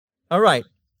All right.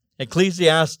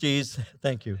 Ecclesiastes,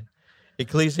 thank you.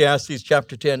 Ecclesiastes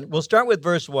chapter 10. We'll start with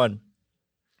verse 1.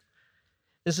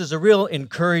 This is a real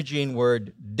encouraging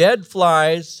word. Dead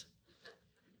flies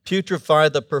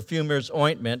putrefy the perfumer's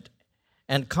ointment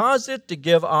and cause it to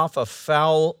give off a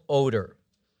foul odor.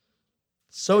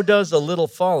 So does a little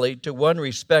folly to one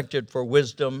respected for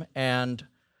wisdom and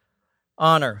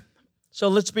honor. So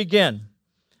let's begin.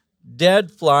 Dead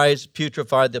flies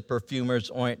putrefy the perfumer's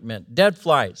ointment. Dead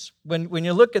flies. When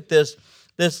you look at this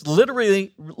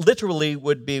literally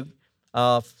would be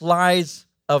flies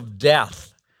of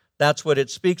death. That's what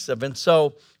it speaks of. And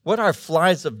so what are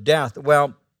flies of death?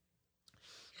 Well,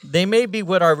 they may be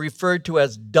what are referred to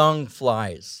as dung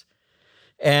flies.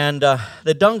 And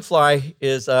the dung fly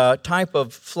is a type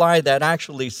of fly that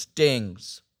actually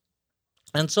stings.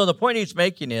 And so the point he's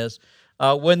making is,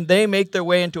 when they make their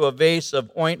way into a vase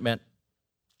of ointment,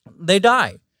 they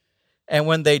die. And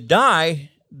when they die,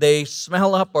 they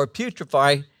smell up or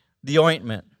putrefy the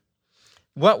ointment.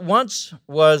 What once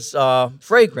was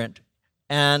fragrant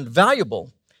and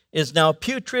valuable is now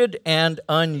putrid and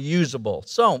unusable.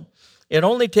 So it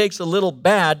only takes a little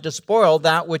bad to spoil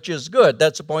that which is good.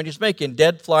 That's the point he's making.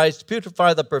 Dead flies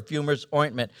putrefy the perfumer's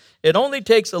ointment. It only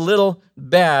takes a little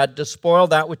bad to spoil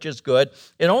that which is good.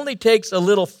 It only takes a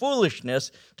little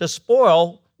foolishness to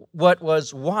spoil what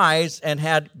was wise and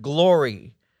had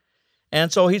glory.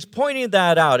 And so he's pointing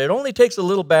that out. It only takes a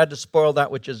little bad to spoil that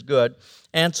which is good.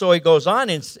 And so he goes on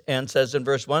and says in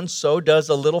verse 1, so does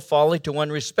a little folly to one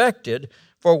respected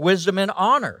for wisdom and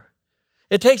honor.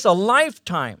 It takes a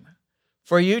lifetime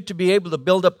for you to be able to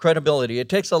build up credibility. It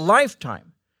takes a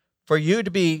lifetime for you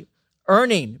to be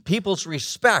earning people's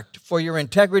respect for your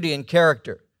integrity and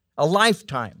character. A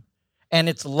lifetime. And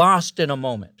it's lost in a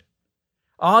moment.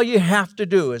 All you have to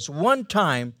do is one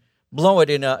time blow it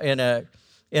in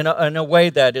a way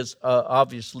that is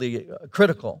obviously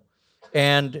critical.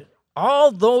 And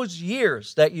all those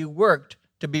years that you worked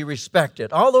to be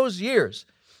respected, all those years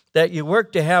that you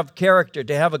worked to have character,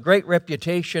 to have a great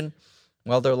reputation,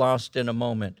 well, they're lost in a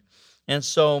moment. And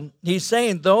so he's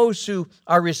saying those who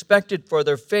are respected for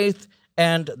their faith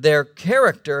and their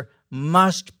character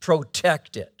must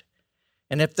protect it.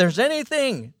 And if there's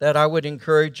anything that I would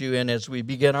encourage you in as we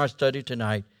begin our study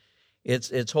tonight,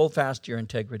 it's hold fast to your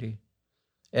integrity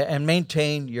and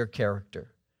maintain your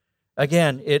character.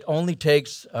 Again, it only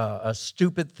takes a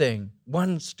stupid thing,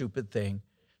 one stupid thing,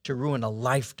 to ruin a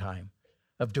lifetime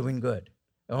of doing good.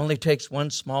 It only takes one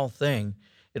small thing.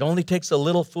 It only takes a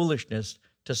little foolishness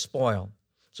to spoil.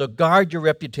 So guard your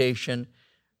reputation.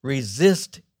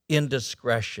 Resist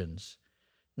indiscretions.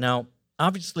 Now,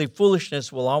 obviously, foolishness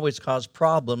will always cause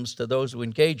problems to those who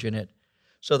engage in it.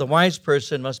 So the wise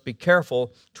person must be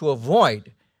careful to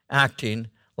avoid acting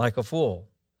like a fool.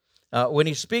 When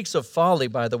he speaks of folly,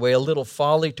 by the way, a little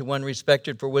folly to one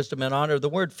respected for wisdom and honor, the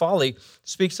word folly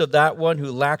speaks of that one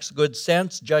who lacks good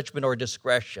sense, judgment, or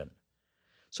discretion.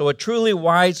 So a truly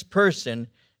wise person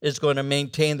is going to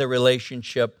maintain the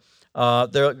relationship.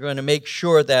 They're going to make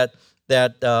sure that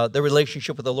the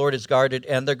relationship with the Lord is guarded,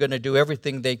 and they're going to do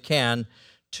everything they can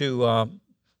to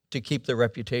keep their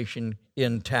reputation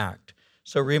intact.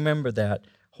 So remember that.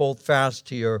 Hold fast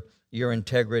to your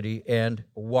integrity and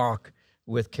walk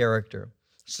with character.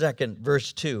 Second,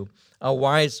 verse 2, a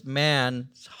wise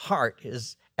man's heart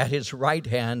is at his right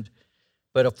hand,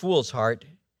 but a fool's heart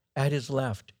at his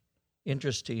left.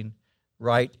 Interesting,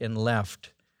 right and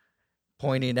left,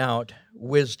 pointing out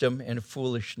wisdom and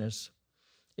foolishness.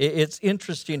 It's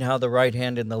interesting how the right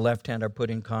hand and the left hand are put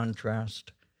in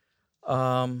contrast.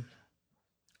 Often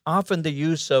the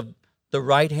use of the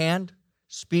right hand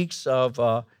speaks of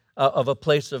a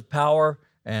place of power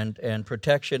and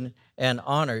protection and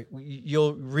honor.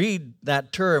 You'll read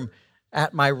that term,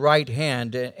 at my right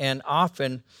hand, and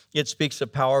often it speaks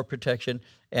of power, protection,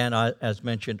 and as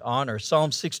mentioned, honor.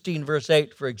 Psalm 16, verse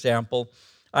 8, for example,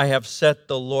 I have set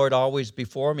the Lord always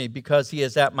before me, because he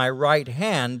is at my right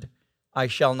hand, I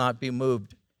shall not be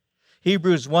moved.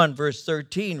 Hebrews 1, verse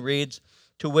 13 reads,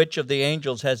 to which of the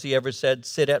angels has he ever said,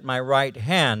 sit at my right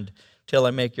hand till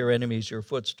I make your enemies your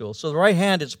footstool? So the right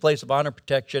hand is a place of honor,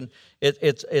 protection.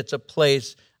 It's a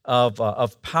place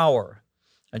of power.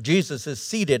 And Jesus is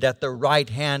seated at the right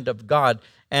hand of God.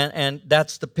 And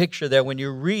that's the picture there when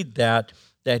you read that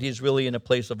he's really in a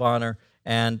place of honor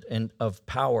and of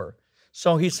power.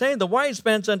 So he's saying the wise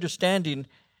man's understanding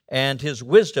and his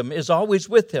wisdom is always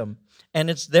with him. And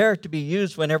it's there to be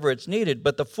used whenever it's needed.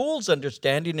 But the fool's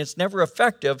understanding is never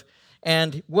effective.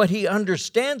 And what he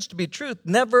understands to be truth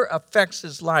never affects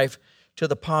his life to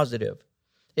the positive.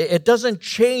 It doesn't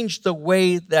change the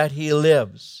way that he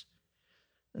lives.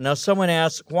 Now, someone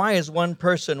asks, why is one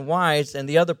person wise and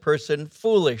the other person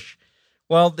foolish?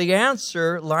 Well, the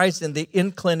answer lies in the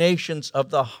inclinations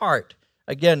of the heart.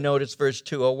 Again, notice verse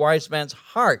 2. A wise man's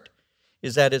heart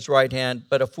is at his right hand,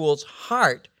 but a fool's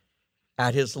heart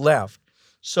at his left.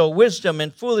 So wisdom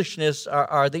and foolishness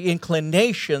are the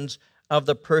inclinations of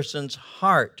the person's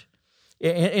heart.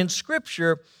 In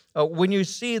Scripture, when you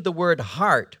see the word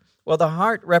heart, well, the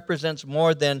heart represents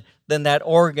more than that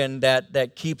organ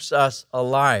that keeps us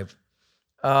alive.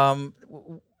 In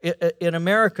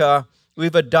America,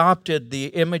 we've adopted the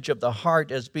image of the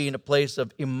heart as being a place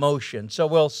of emotion. So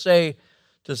we'll say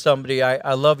to somebody,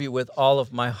 I love you with all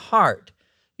of my heart.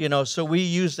 So we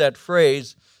use that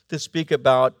phrase to speak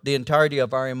about the entirety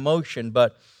of our emotion,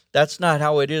 but that's not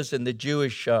how it is in the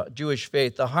Jewish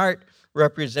faith. The heart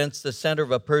represents the center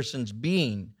of a person's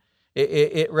being.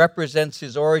 It represents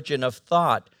his origin of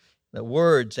thought, the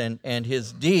words, and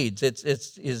his deeds. It's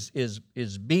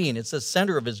his being. It's the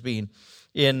center of his being.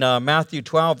 In Matthew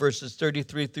 12, verses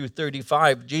 33 through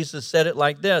 35, Jesus said it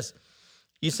like this.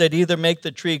 He said, either make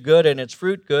the tree good and its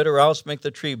fruit good, or else make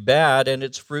the tree bad and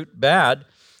its fruit bad,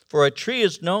 for a tree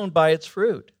is known by its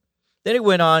fruit. Then he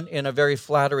went on in a very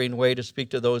flattering way to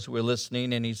speak to those who were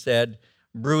listening, and he said,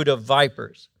 brood of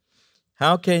vipers,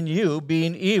 how can you,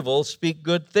 being evil, speak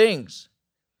good things?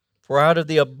 For out of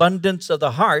the abundance of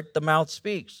the heart, the mouth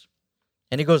speaks.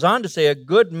 And he goes on to say, a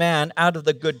good man out of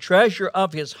the good treasure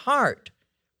of his heart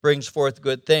brings forth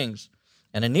good things.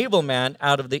 And an evil man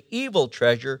out of the evil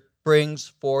treasure brings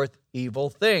forth evil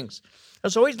things.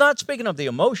 And so he's not speaking of the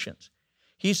emotions.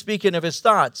 He's speaking of his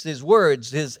thoughts, his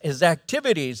words, his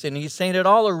activities, and he's saying it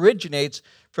all originates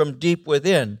from deep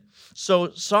within.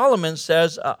 So Solomon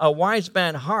says a wise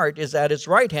man's heart is at his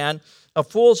right hand, a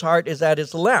fool's heart is at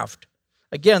his left.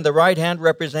 Again, the right hand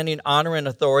representing honor and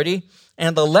authority,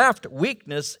 and the left,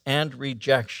 weakness and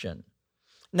rejection.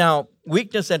 Now,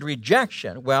 weakness and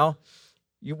rejection, well,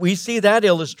 we see that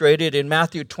illustrated in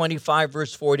Matthew 25,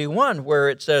 verse 41, where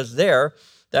it says there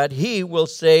that he will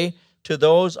say to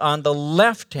those on the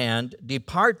left hand,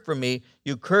 depart from me,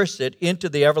 you cursed, into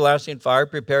the everlasting fire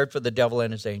prepared for the devil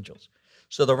and his angels.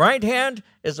 So the right hand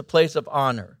is a place of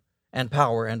honor and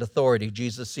power and authority.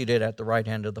 Jesus seated at the right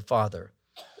hand of the Father.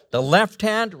 The left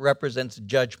hand represents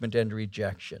judgment and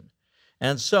rejection.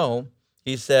 And so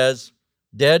he says,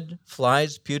 dead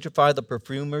flies putrefy the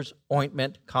perfumer's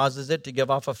ointment, causes it to give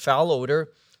off a foul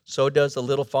odor. So does a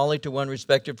little folly to one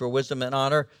respected for wisdom and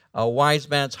honor. A wise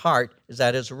man's heart is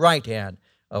at his right hand,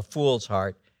 a fool's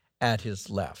heart at his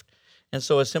left. And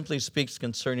so it simply speaks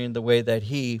concerning the way that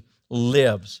he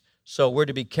lives. So we're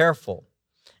to be careful.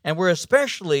 And we're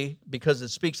especially, because it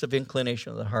speaks of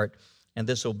inclination of the heart, and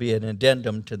this will be an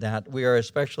addendum to that, we are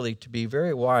especially to be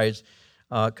very wise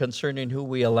concerning who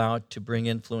we allow to bring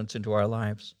influence into our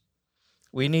lives.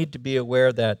 We need to be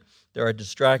aware that there are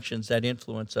distractions that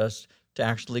influence us to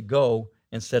actually go,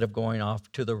 instead of going off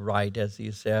to the right, as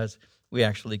he says, we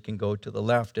actually can go to the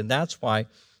left. And that's why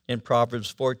in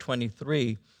Proverbs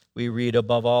 4:23, we read,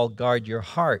 above all, guard your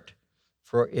heart,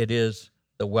 for it is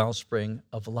the wellspring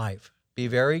of life. Be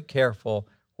very careful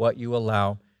what you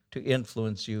allow to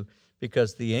influence you,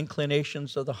 because the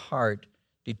inclinations of the heart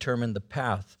determine the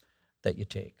path that you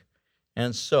take.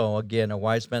 And so, again, a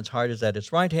wise man's heart is at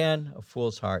his right hand, a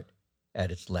fool's heart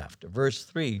at its left. Verse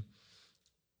 3,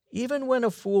 even when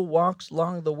a fool walks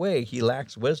along the way, he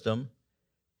lacks wisdom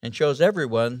and shows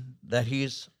everyone that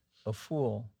he's a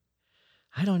fool.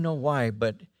 I don't know why,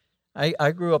 but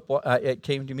I grew up, it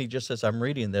came to me just as I'm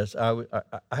reading this,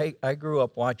 I grew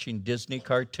up watching Disney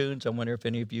cartoons. I wonder if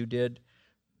any of you did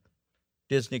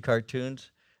Disney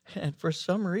cartoons. And for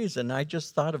some reason, I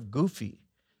just thought of Goofy.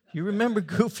 You remember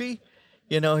Goofy?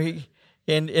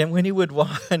 And when he would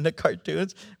walk in the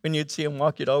cartoons, when you'd see him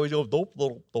walk, you'd always go, dope,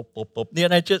 dope, dope, dope, dope.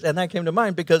 And that came to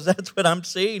mind because that's what I'm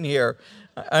seeing here.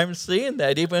 I'm seeing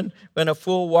that even when a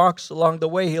fool walks along the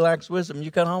way, he lacks wisdom.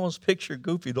 You can almost picture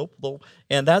Goofy, dope, dope.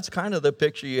 And that's kind of the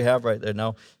picture you have right there.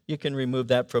 Now, you can remove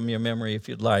that from your memory if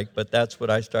you'd like, but that's what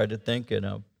I started thinking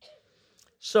of.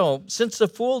 So, since the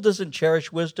fool doesn't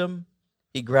cherish wisdom,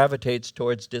 he gravitates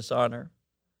towards dishonor.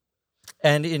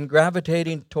 And in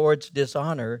gravitating towards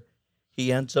dishonor,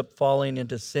 he ends up falling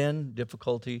into sin,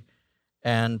 difficulty,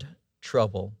 and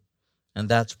trouble. And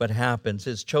that's what happens.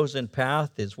 His chosen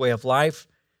path, his way of life,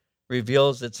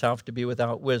 reveals itself to be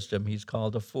without wisdom. He's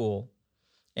called a fool.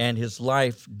 And his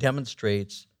life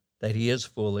demonstrates that he is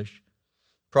foolish.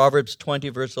 Proverbs 20,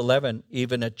 verse 11,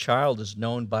 even a child is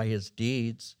known by his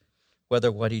deeds,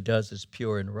 whether what he does is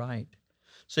pure and right.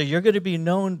 So you're going to be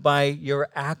known by your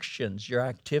actions, your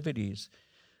activities.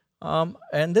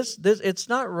 And this, it's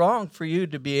not wrong for you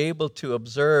to be able to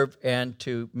observe and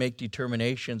to make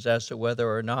determinations as to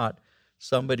whether or not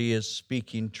somebody is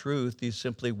speaking truth. You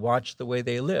simply watch the way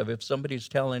they live. If somebody's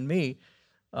telling me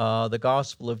the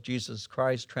gospel of Jesus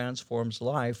Christ transforms a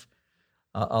life,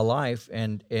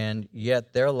 and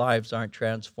yet their lives aren't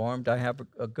transformed, I have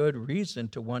a good reason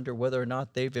to wonder whether or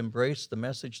not they've embraced the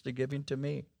message they're giving to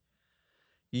me.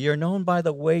 You're known by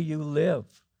the way you live.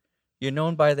 You're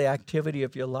known by the activity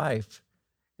of your life.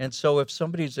 And so if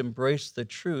somebody's embraced the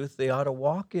truth, they ought to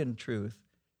walk in truth.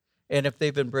 And if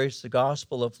they've embraced the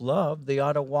gospel of love, they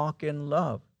ought to walk in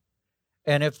love.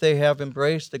 And if they have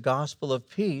embraced the gospel of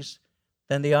peace,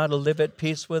 then they ought to live at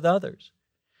peace with others.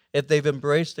 If they've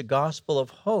embraced the gospel of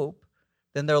hope,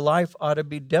 then their life ought to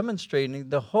be demonstrating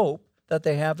the hope that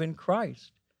they have in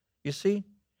Christ. You see,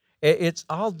 it's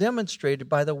all demonstrated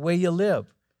by the way you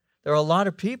live. There are a lot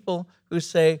of people who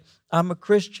say, I'm a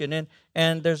Christian,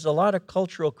 and there's a lot of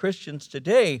cultural Christians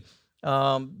today.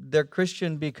 They're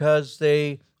Christian because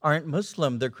they aren't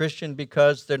Muslim. They're Christian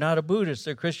because they're not a Buddhist.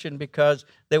 They're Christian because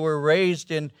they were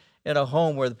raised in a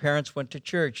home where the parents went to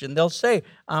church. And they'll say,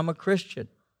 I'm a Christian.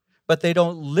 But they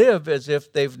don't live as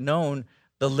if they've known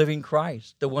the living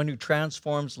Christ, the one who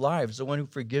transforms lives, the one who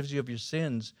forgives you of your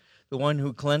sins, the one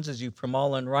who cleanses you from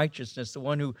all unrighteousness, the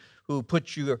one who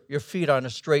puts your feet on a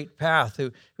straight path,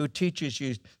 who teaches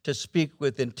you to speak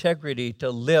with integrity, to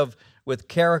live with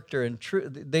character and truth.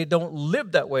 They don't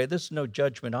live that way. There's no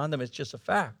judgment on them. It's just a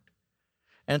fact.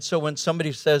 And so when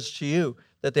somebody says to you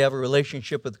that they have a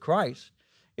relationship with Christ,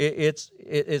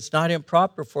 it's not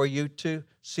improper for you to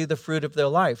see the fruit of their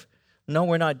life. No,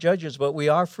 we're not judges, but we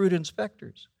are fruit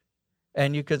inspectors.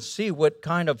 And you can see what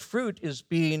kind of fruit is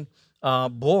being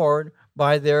born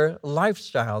by their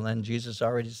lifestyle. And Jesus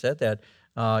already said that.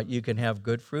 You can have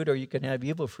good fruit or you can have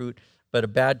evil fruit, but a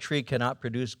bad tree cannot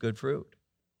produce good fruit.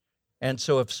 And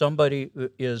so if somebody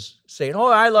is saying,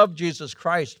 oh, I love Jesus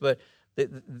Christ, but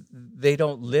they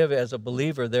don't live as a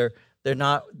believer, they're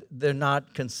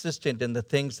not consistent in the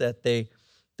things that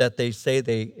they say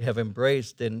they have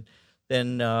embraced, and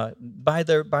then by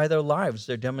their lives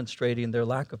they're demonstrating their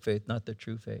lack of faith, not their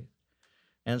true faith.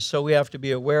 And so we have to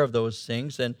be aware of those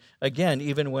things. And again,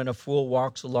 even when a fool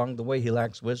walks along the way, he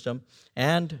lacks wisdom,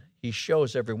 and he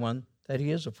shows everyone that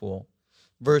he is a fool.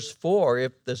 Verse 4,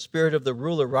 if the spirit of the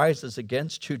ruler rises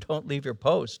against you, don't leave your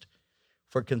post,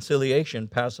 for conciliation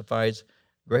pacifies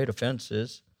great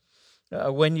offenses.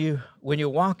 When you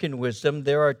walk in wisdom,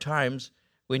 there are times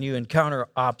when you encounter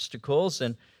obstacles,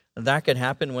 and that can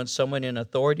happen when someone in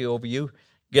authority over you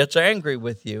gets angry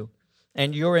with you.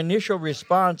 And your initial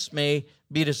response may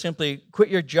be to simply quit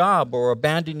your job or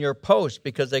abandon your post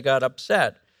because they got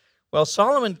upset. Well,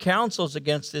 Solomon counsels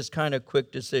against this kind of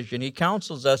quick decision. He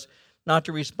counsels us not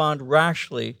to respond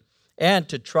rashly and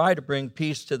to try to bring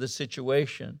peace to the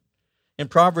situation. In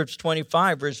Proverbs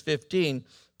 25, verse 15,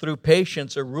 through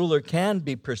patience a ruler can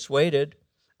be persuaded.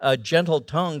 A gentle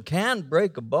tongue can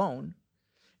break a bone.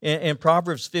 In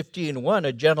Proverbs 15:1,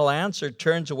 a gentle answer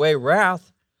turns away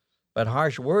wrath, but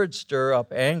harsh words stir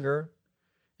up anger.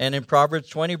 And in Proverbs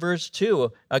 20, verse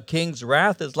 2, a king's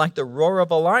wrath is like the roar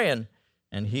of a lion,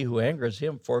 and he who angers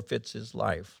him forfeits his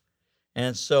life.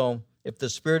 And so, if the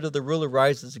spirit of the ruler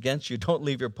rises against you, don't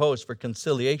leave your post, for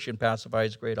conciliation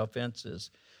pacifies great offenses.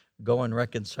 Go and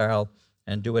reconcile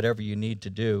and do whatever you need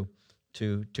to do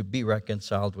to be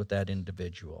reconciled with that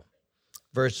individual.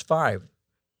 Verse 5,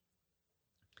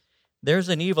 there's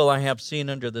an evil I have seen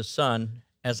under the sun,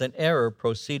 as an error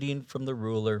proceeding from the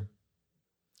ruler.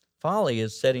 Folly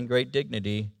is set in great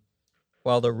dignity,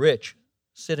 while the rich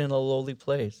sit in a lowly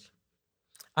place.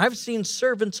 I've seen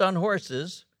servants on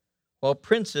horses, while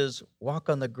princes walk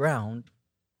on the ground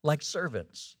like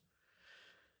servants.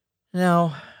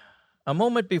 Now, a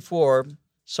moment before,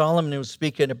 Solomon was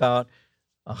speaking about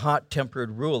a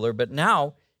hot-tempered ruler, but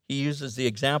now he uses the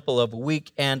example of a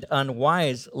weak and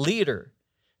unwise leader.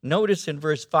 Notice in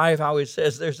verse 5 how he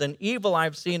says, there's an evil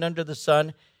I've seen under the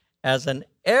sun, as an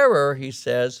error, he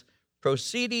says,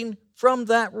 proceeding from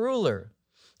that ruler.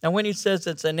 Now, when he says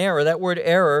it's an error, that word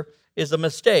error is a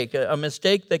mistake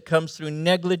that comes through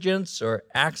negligence or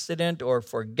accident or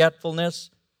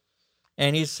forgetfulness.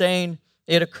 And he's saying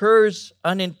it occurs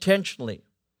unintentionally.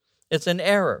 It's an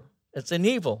error. It's an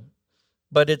evil,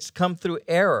 but it's come through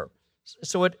error.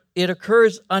 So it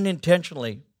occurs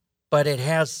unintentionally, but it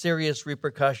has serious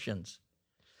repercussions.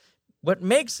 What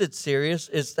makes it serious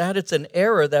is that it's an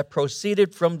error that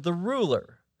proceeded from the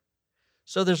ruler.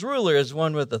 So this ruler is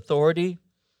one with authority.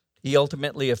 He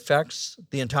ultimately affects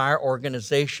the entire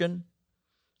organization.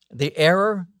 The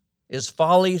error is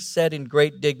folly set in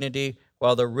great dignity,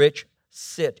 while the rich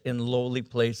sit in lowly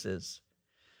places.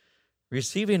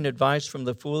 Receiving advice from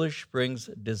the foolish brings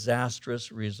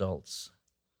disastrous results.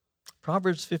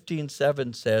 Proverbs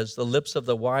 15:7 says, "The lips of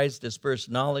the wise disperse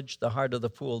knowledge, the heart of the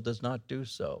fool does not do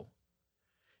so."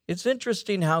 It's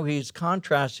interesting how he's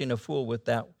contrasting a fool with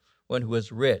that one who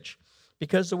is rich,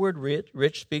 because the word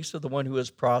rich speaks of the one who is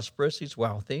prosperous, he's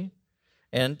wealthy,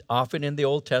 and often in the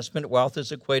Old Testament, wealth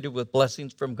is equated with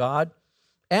blessings from God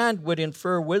and would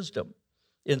infer wisdom.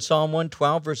 In Psalm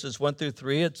 112, verses 1 through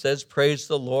 3, it says, "Praise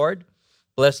the Lord.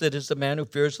 Blessed is the man who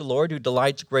fears the Lord, who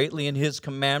delights greatly in his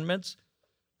commandments.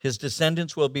 His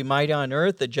descendants will be mighty on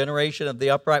earth. The generation of the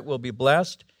upright will be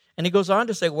blessed." And he goes on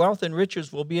to say, "Wealth and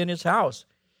riches will be in his house,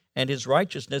 and his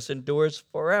righteousness endures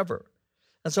forever."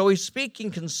 And so he's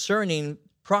speaking concerning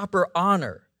proper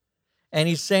honor. And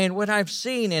he's saying, what I've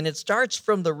seen, and it starts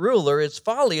from the ruler, his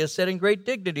folly is set in great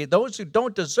dignity. Those who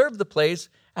don't deserve the place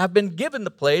have been given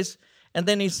the place. And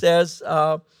then he says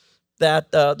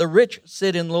that the rich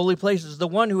sit in lowly places. The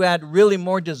one who had really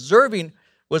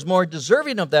was more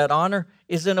deserving of that honor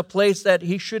is in a place that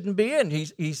he shouldn't be in.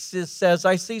 He says,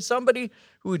 I see somebody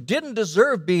who didn't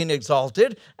deserve being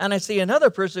exalted, and I see another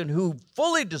person who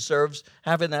fully deserves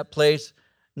having that place,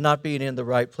 not being in the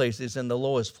right place. He's in the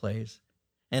lowest place.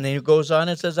 And then he goes on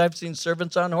and says, I've seen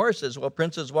servants on horses, while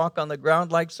princes walk on the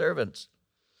ground like servants.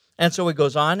 And so he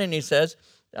goes on and he says,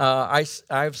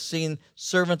 I've seen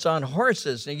servants on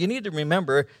horses. And you need to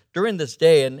remember, during this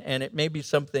day, and it may be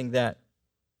something that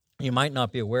you might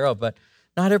not be aware of, but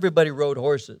not everybody rode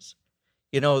horses.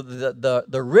 You know,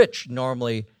 the rich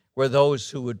normally were those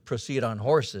who would proceed on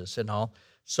horses and all.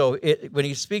 So when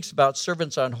he speaks about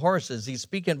servants on horses, he's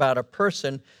speaking about a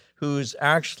person who's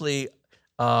actually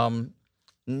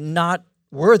not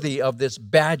worthy of this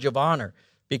badge of honor,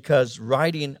 because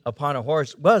riding upon a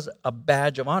horse was a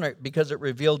badge of honor because it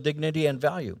revealed dignity and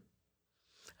value.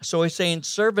 So he's saying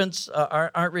servants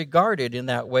aren't regarded in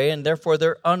that way, and therefore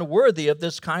they're unworthy of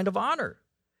this kind of honor.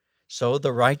 So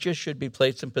the righteous should be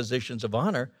placed in positions of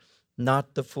honor,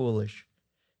 not the foolish.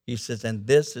 He says, and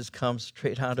this comes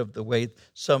straight out of the way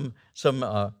some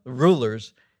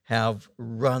rulers have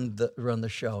run the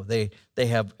show. They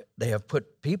have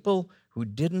put people who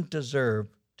didn't deserve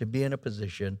to be in a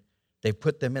position. They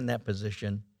put them in that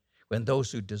position when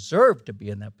those who deserve to be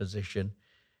in that position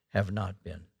have not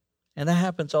been. And that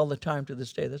happens all the time to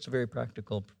this day. That's a very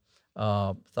practical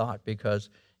thought, because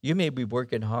you may be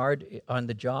working hard on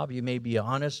the job. You may be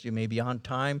honest. You may be on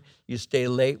time. You stay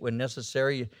late when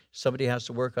necessary. Somebody has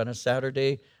to work on a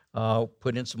Saturday,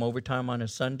 put in some overtime on a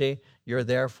Sunday. You're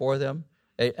there for them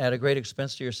at a great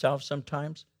expense to yourself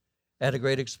sometimes, at a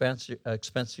great expense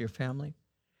to your family.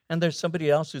 And there's somebody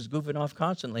else who's goofing off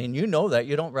constantly, and you know that.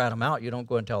 You don't rat them out. You don't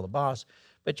go and tell the boss.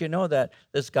 But you know that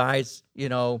this guy's,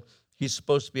 he's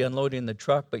supposed to be unloading the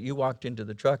truck, but you walked into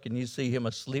the truck and you see him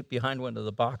asleep behind one of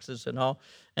the boxes and all.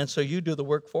 And so you do the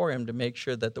work for him to make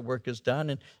sure that the work is done,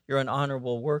 and you're an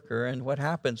honorable worker. And what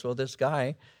happens? Well, this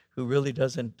guy who really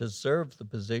doesn't deserve the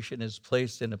position is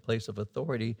placed in a place of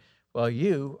authority while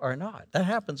you are not. That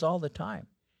happens all the time.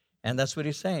 And that's what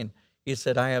he's saying. He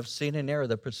said, I have seen an error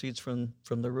that proceeds from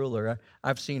the ruler.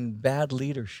 I've seen bad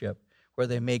leadership where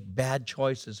they make bad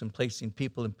choices in placing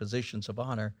people in positions of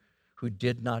honor who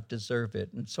did not deserve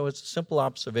it. And so it's a simple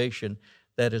observation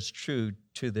that is true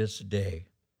to this day.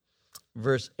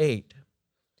 Verse 8,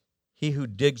 he who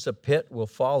digs a pit will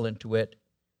fall into it.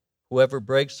 Whoever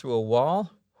breaks through a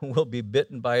wall will be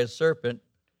bitten by a serpent.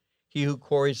 He who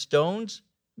quarries stones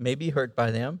may be hurt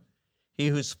by them. He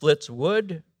who splits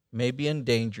wood may be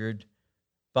endangered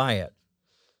by it.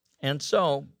 And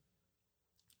so,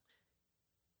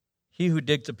 he who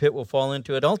digs a pit will fall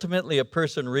into it. Ultimately, a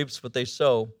person reaps what they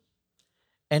sow.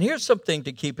 And here's something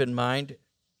to keep in mind,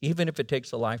 even if it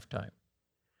takes a lifetime.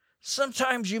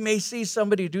 Sometimes you may see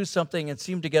somebody do something and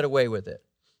seem to get away with it.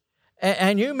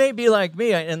 And you may be like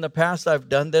me. In the past, I've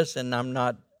done this, and I'm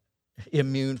not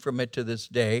immune from it to this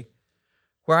day,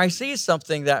 where I see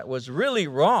something that was really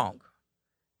wrong.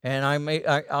 And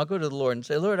I'll go to the Lord and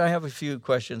say, Lord, I have a few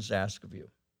questions to ask of you.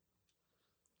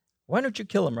 Why don't you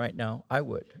kill him right now? I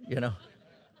would,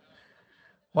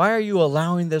 Why are you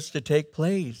allowing this to take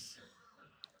place?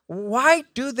 Why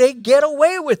do they get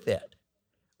away with it?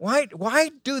 Why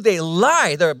do they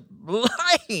lie? They're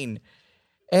lying.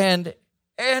 And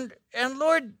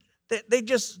Lord,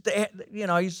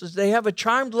 he says they have a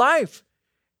charmed life.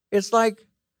 It's like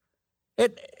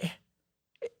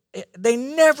they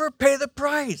never pay the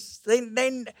price.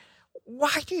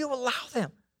 Why do you allow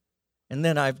them? And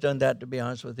then I've done that, to be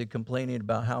honest with you, complaining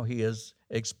about how he has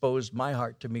exposed my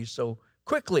heart to me so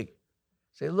quickly.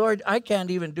 Say, Lord, I can't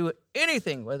even do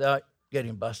anything without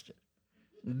getting busted.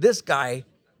 This guy,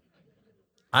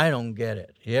 I don't get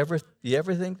it. You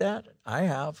ever think that? I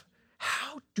have.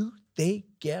 How do they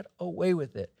get away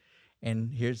with it?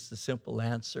 And here's the simple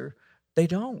answer. They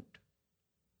don't.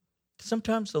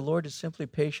 Sometimes the Lord is simply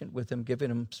patient with them, giving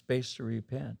them space to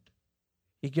repent.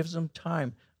 He gives them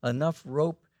time, enough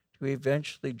rope to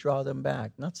eventually draw them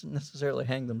back. Not necessarily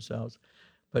hang themselves,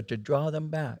 but to draw them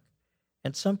back.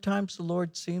 And sometimes the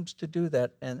Lord seems to do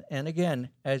that. And again,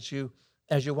 as you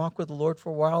walk with the Lord for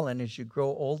a while and as you grow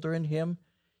older in Him,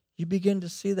 you begin to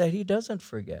see that He doesn't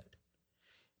forget.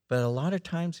 But a lot of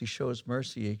times He shows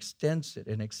mercy. He extends it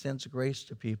and extends grace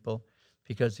to people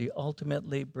because He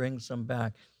ultimately brings them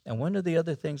back. And one of the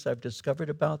other things I've discovered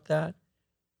about that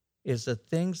is the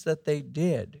things that they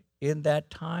did in that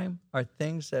time are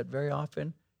things that very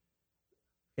often,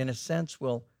 in a sense,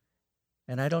 will,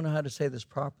 and I don't know how to say this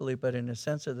properly, but in a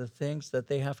sense are the things that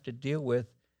they have to deal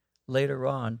with later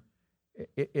on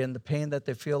in the pain that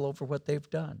they feel over what they've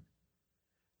done.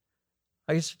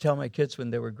 I used to tell my kids when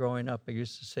they were growing up, I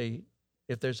used to say,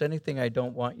 if there's anything I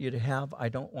don't want you to have, I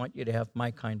don't want you to have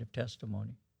my kind of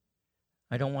testimony.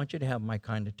 I don't want you to have my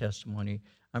kind of testimony.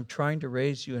 I'm trying to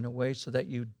raise you in a way so that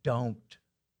you don't.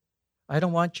 I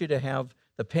don't want you to have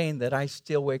the pain that I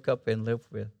still wake up and live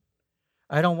with.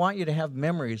 I don't want you to have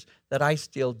memories that I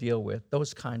still deal with,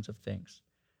 those kinds of things.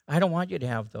 I don't want you to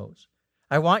have those.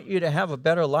 I want you to have a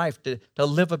better life, to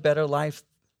live a better life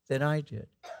than I did.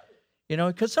 You know,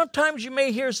 because sometimes you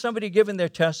may hear somebody giving their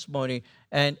testimony,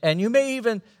 and you may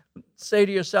even say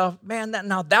to yourself, man,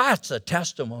 that's a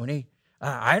testimony.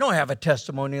 I don't have a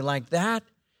testimony like that.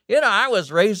 You know, I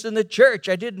was raised in the church.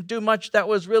 I didn't do much that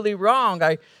was really wrong.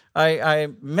 I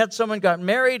met someone, got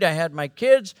married, I had my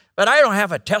kids, but I don't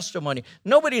have a testimony.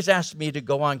 Nobody's asked me to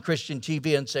go on Christian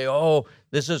TV and say, oh,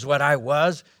 this is what I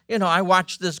was. You know, I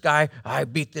watched this guy, I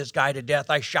beat this guy to death,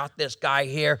 I shot this guy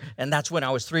here, and that's when I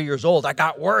was 3 years old. I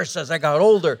got worse as I got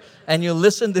older. And you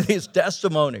listen to these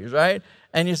testimonies, right?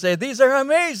 And you say, these are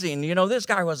amazing. You know, this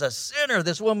guy was a sinner.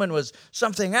 This woman was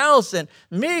something else. And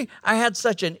me, I had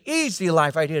such an easy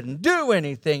life. I didn't do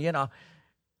anything, you know.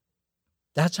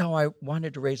 That's how I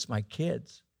wanted to raise my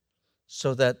kids,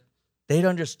 so that they'd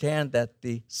understand that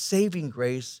the saving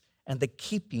grace and the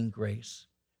keeping grace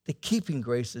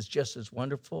is just as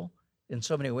wonderful in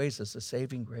so many ways as the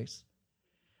saving grace.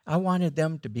 I wanted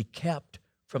them to be kept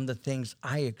from the things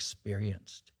I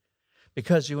experienced.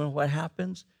 Because you know what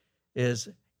happens is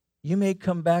you may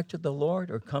come back to the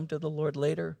Lord or come to the Lord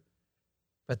later,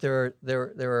 but there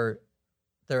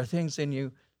are things in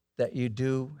you that you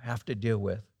do have to deal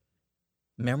with.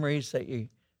 Memories that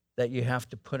you have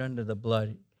to put under the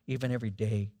blood, even every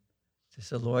day. To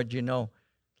say, Lord, you know.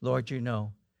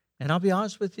 And I'll be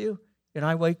honest with you,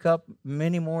 I wake up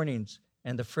many mornings,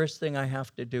 and the first thing I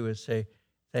have to do is say,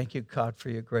 thank you, God, for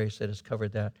your grace that has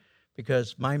covered that.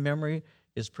 Because my memory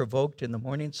is provoked in the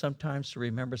morning sometimes to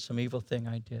remember some evil thing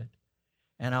I did.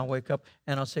 And I'll wake up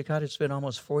and I'll say, God, it's been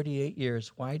almost 48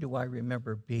 years. Why do I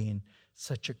remember being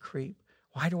such a creep?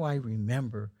 Why do I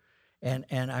remember? And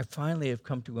I finally have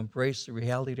come to embrace the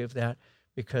reality of that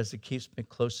because it keeps me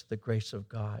close to the grace of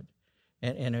God.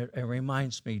 And it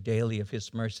reminds me daily of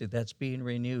His mercy that's being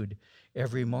renewed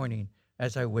every morning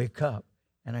as I wake up.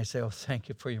 And I say, oh, thank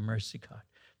you for your mercy, God.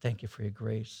 Thank you for your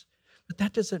grace. But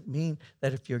that doesn't mean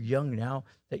that if you're young now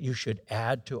that you should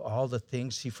add to all the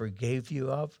things He forgave you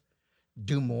of.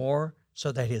 Do more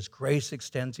so that His grace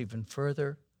extends even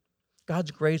further.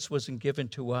 God's grace wasn't given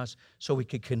to us so we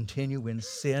could continue in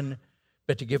sin,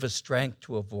 but to give us strength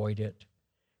to avoid it.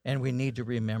 And we need to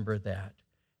remember that.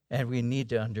 And we need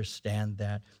to understand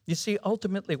that. You see,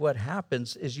 ultimately what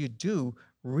happens is you do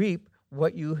reap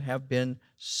what you have been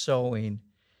sowing.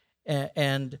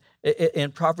 And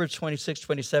in Proverbs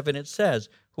 26:27, it says,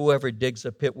 whoever digs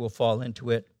a pit will fall into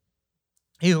it.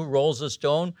 He who rolls a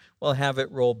stone will have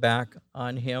it roll back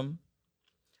on him.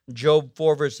 Job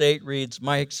 4 verse 8 reads,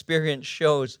 my experience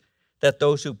shows that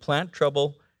those who plant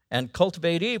trouble and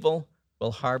cultivate evil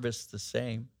will harvest the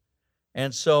same.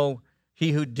 And so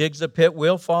he who digs a pit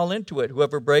will fall into it.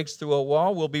 Whoever breaks through a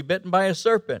wall will be bitten by a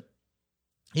serpent.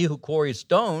 He who quarries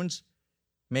stones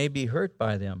may be hurt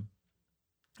by them.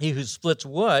 He who splits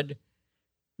wood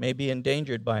may be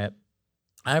endangered by it.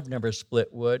 I've never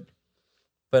split wood,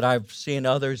 but I've seen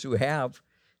others who have,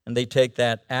 and they take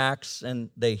that axe and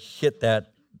they hit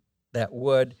that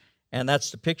wood, and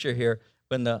that's the picture here.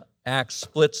 When the axe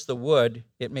splits the wood,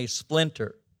 it may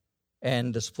splinter,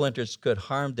 and the splinters could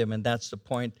harm them, and that's the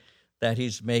point that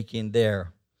he's making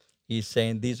there. He's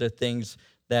saying these are things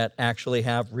that actually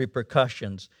have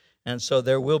repercussions, and so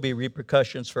there will be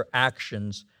repercussions for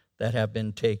actions that have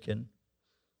been taken.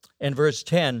 In verse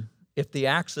 10, if the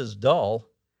axe is dull,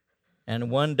 and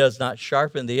one does not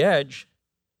sharpen the edge,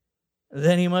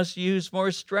 then he must use more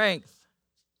strength.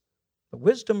 But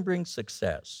wisdom brings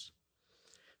success.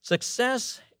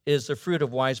 Success is the fruit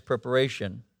of wise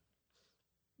preparation.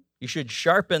 You should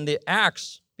sharpen the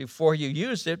axe before you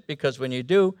use it, because when you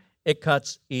do, it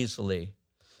cuts easily.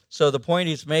 So the point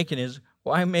he's making is,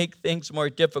 why make things more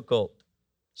difficult?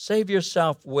 Save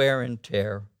yourself wear and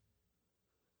tear.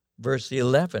 Verse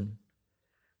 11,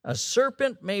 a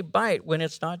serpent may bite when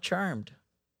it's not charmed.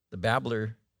 The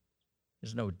babbler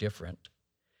is no different.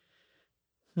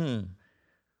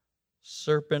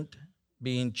 Serpent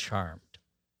being charmed.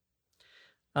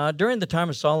 During the time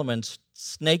of Solomon,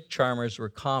 snake charmers were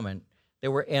common. They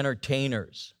were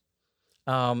entertainers.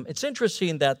 It's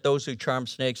interesting that those who charm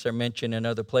snakes are mentioned in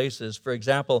other places. For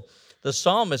example, the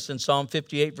psalmist in Psalm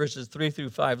 58, verses 3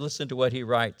 through 5, listen to what he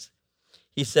writes.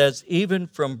 He says, even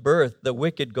from birth the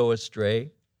wicked go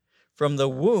astray. From the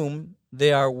womb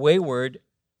they are wayward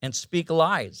and speak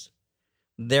lies.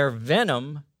 Their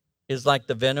venom is like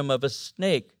the venom of a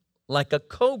snake, like a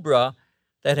cobra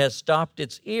that has stopped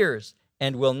its ears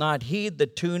and will not heed the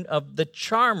tune of the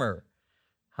charmer,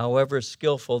 however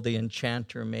skillful the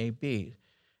enchanter may be.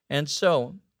 And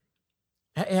so,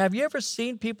 have you ever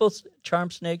seen people charm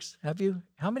snakes? Have you?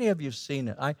 How many of you have seen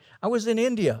it? I was in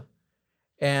India,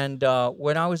 and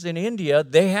when I was in India,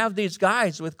 they have these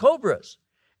guys with cobras.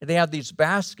 They have these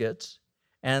baskets,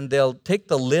 and they'll take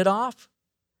the lid off,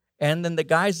 and then the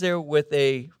guy's there with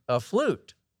a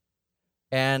flute,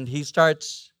 and he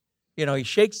starts, he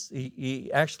shakes, he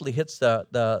actually hits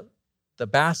the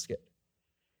basket.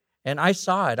 And I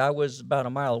saw it. I was about a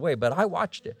mile away, but I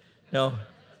watched it. No,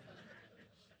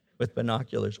 with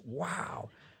binoculars. Wow.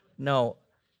 No.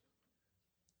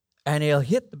 And he'll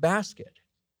hit the basket,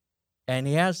 and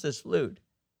he has this flute,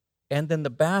 and then the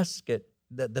basket,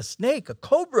 the snake, a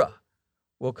cobra,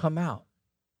 will come out.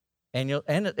 And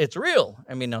it's real.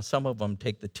 I mean, now some of them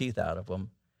take the teeth out of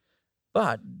them.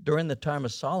 But during the time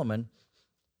of Solomon,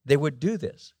 they would do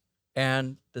this.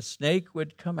 And the snake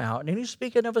would come out. And he's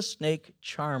speaking of a snake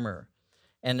charmer.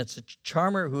 And it's a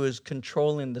charmer who is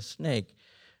controlling the snake.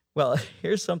 Well,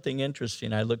 here's something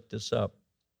interesting. I looked this up.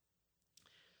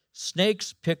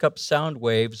 Snakes pick up sound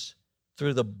waves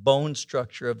through the bone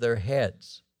structure of their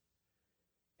heads.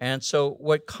 And so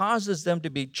what causes them to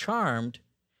be charmed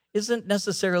isn't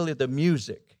necessarily the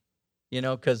music,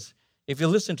 because if you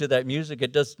listen to that music,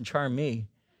 it doesn't charm me.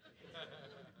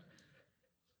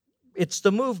 It's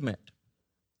the movement.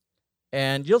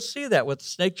 And you'll see that with the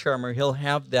snake charmer. He'll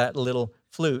have that little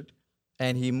flute,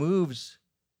 and he moves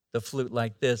the flute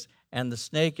like this, and the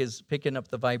snake is picking up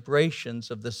the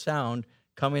vibrations of the sound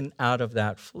coming out of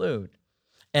that flute.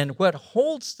 And what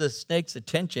holds the snake's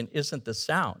attention isn't the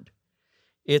sound.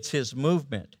 It's his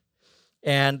movement.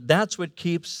 And that's what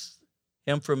keeps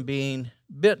him from being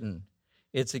bitten.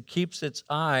 It keeps its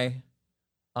eye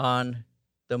on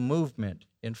the movement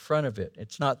in front of it.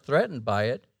 It's not threatened by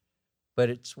it, but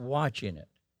it's watching it.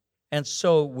 And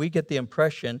so we get the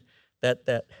impression that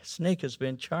that snake has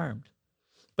been charmed.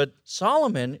 But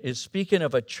Solomon is speaking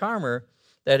of a charmer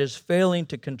that is failing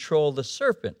to control the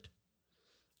serpent.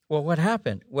 Well, what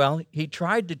happened? Well, he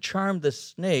tried to charm the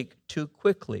snake too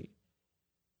quickly,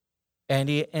 and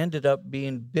he ended up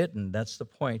being bitten. That's the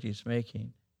point he's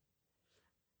making.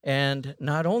 And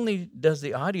not only does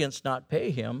the audience not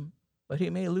pay him, but he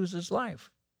may lose his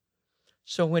life.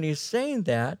 So when he's saying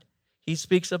that, he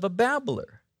speaks of a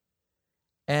babbler.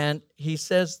 And he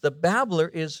says the babbler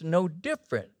is no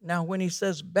different. Now, when he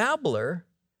says babbler,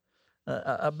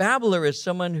 a babbler is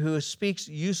someone who speaks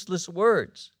useless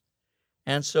words.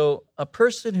 And so a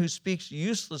person who speaks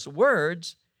useless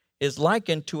words is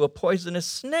likened to a poisonous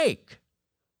snake.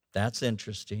 That's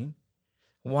interesting.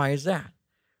 Why is that?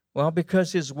 Well,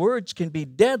 because his words can be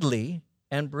deadly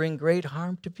and bring great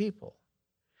harm to people.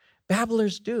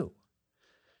 Babblers do,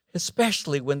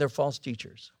 especially when they're false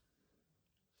teachers.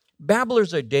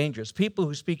 Babblers are dangerous. People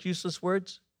who speak useless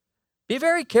words, be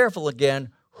very careful again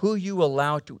who you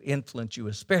allow to influence you,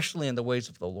 especially in the ways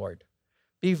of the Lord.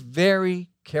 Be very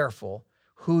careful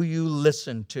who you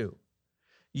listen to.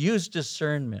 Use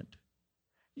discernment.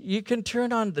 You can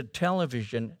turn on the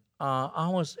television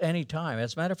almost any time.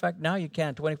 As a matter of fact, now you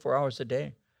can 24 hours a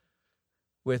day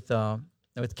with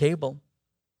cable.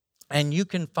 And you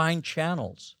can find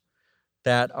channels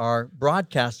that are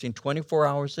broadcasting 24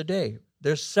 hours a day.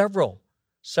 There's several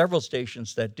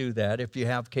stations that do that. If you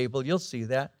have cable, you'll see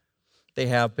that. They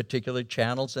have particular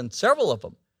channels, and several of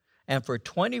them. And for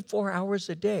 24 hours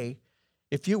a day,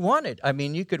 if you wanted,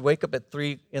 you could wake up at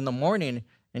 3 in the morning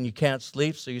and you can't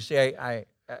sleep, so you say,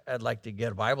 I'd like to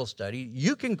get a Bible study.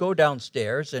 You can go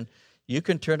downstairs and you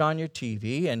can turn on your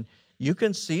TV and You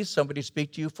can see somebody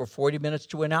speak to you for 40 minutes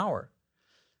to an hour,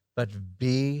 but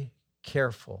be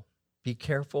careful. Be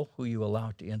careful who you allow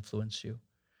to influence you.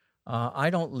 I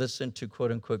don't listen to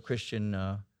quote-unquote Christian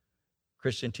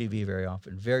TV very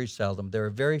often, very seldom. There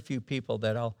are very few people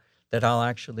that I'll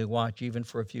actually watch even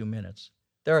for a few minutes.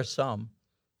 There are some,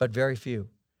 but very few.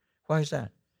 Why is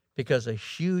that? Because a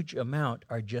huge amount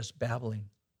are just babbling.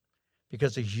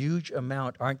 Because a huge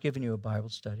amount aren't giving you a Bible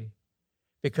study.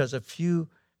 Because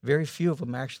very few of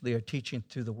them actually are teaching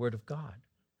through the Word of God.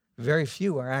 Very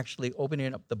few are actually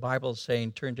opening up the Bible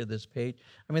saying, turn to this page.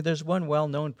 I mean, there's one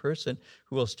well-known person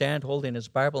who will stand holding his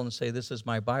Bible and say, this is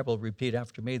my Bible, repeat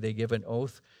after me. They give an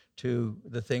oath to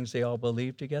the things they all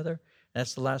believe together.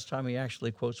 That's the last time he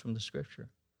actually quotes from the Scripture.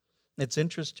 It's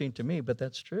interesting to me, but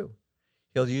that's true.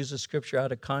 He'll use the Scripture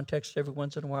out of context every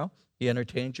once in a while. He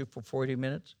entertains you for 40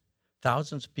 minutes.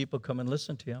 Thousands of people come and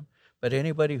listen to him. But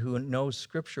anybody who knows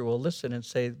Scripture will listen and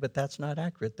say, but that's not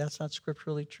accurate. That's not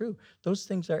scripturally true. Those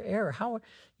things are error.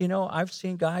 I've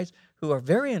seen guys who are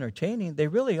very entertaining. They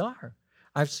really are.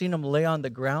 I've seen them lay on the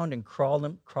ground and crawl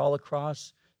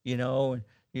across, and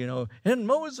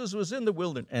Moses was in the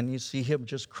wilderness. And you see him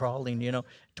just crawling,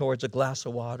 towards a glass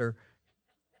of water,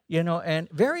 and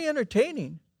very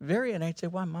entertaining. And I'd say,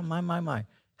 wow, my,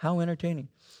 how entertaining.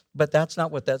 But that's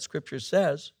not what that Scripture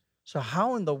says. So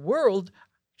how in the world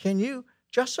can you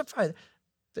justify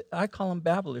that? I call them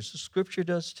babblers. The Scripture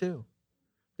does too.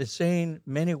 They're saying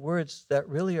many words that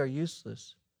really are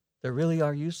useless. They really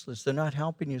are useless. They're not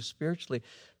helping you spiritually.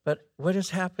 But what has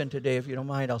happened today, if you don't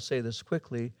mind, I'll say this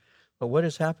quickly, but what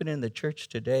has happened in the church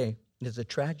today is a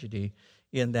tragedy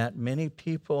in that many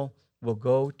people will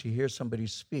go to hear somebody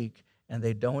speak and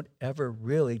they don't ever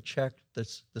really check the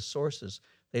sources.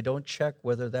 They don't check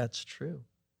whether that's true.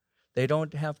 They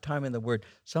don't have time in the Word.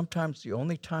 Sometimes the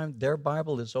only time their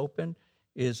Bible is open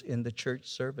is in the church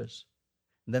service.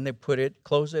 And then they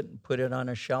close it, and put it on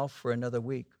a shelf for another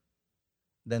week.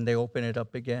 Then they open it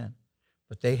up again.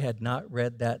 But they had not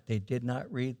read that. They did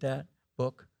not read that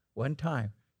book one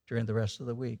time during the rest of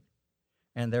the week.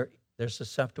 And they're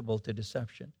susceptible to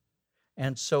deception.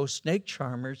 And so snake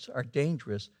charmers are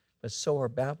dangerous, but so are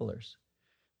babblers.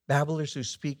 Babblers who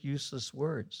speak useless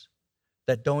words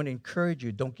that don't encourage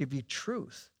you, don't give you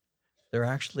truth. They're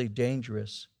actually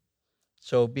dangerous.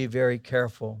 So be very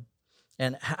careful.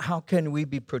 And how can we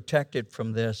be protected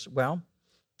from this? Well,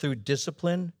 through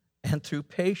discipline and through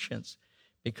patience,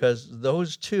 because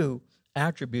those two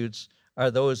attributes are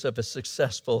those of a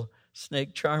successful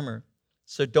snake charmer.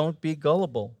 So don't be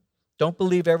gullible. Don't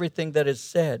believe everything that is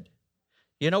said.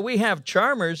 We have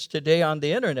charmers today on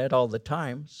the internet all the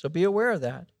time, so be aware of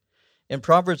that. In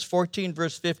Proverbs 14,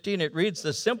 verse 15, it reads,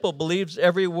 the simple believes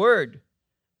every word,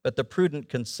 but the prudent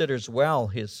considers well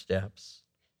his steps.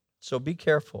 So be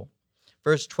careful.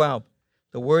 Verse 12,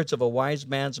 the words of a wise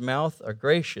man's mouth are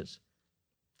gracious.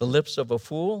 The lips of a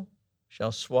fool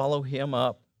shall swallow him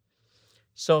up.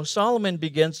 So Solomon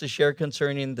begins to share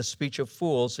concerning the speech of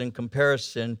fools in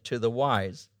comparison to the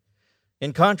wise.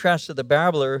 In contrast to the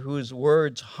babbler whose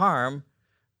words harm,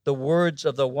 the words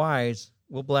of the wise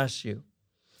will bless you.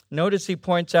 Notice he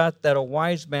points out that a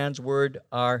wise man's words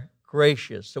are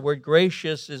gracious. The word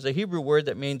gracious is a Hebrew word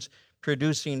that means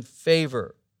producing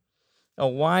favor. A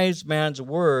wise man's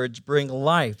words bring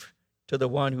life to the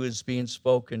one who is being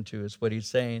spoken to, is what he's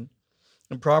saying.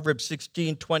 In Proverbs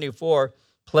 16:24,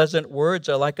 pleasant words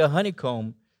are like a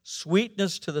honeycomb,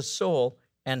 sweetness to the soul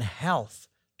and health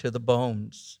to the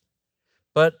bones.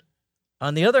 But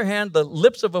on the other hand, the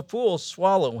lips of a fool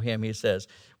swallow him, he says.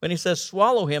 When he says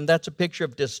swallow him, that's a picture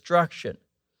of destruction.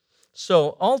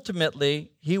 So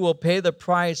ultimately, he will pay the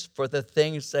price for the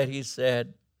things that he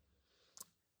said.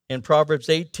 In Proverbs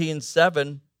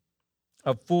 18:7,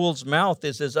 a fool's mouth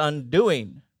is his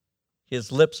undoing.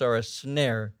 His lips are a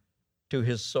snare to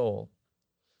his soul.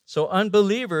 So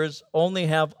unbelievers only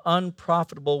have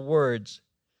unprofitable words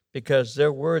because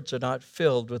their words are not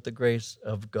filled with the grace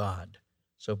of God.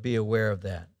 So be aware of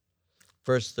that.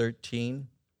 Verse 13,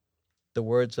 the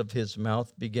words of his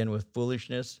mouth begin with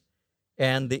foolishness,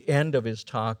 and the end of his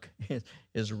talk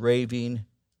is raving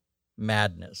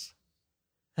madness.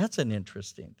 That's an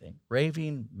interesting thing,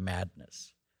 raving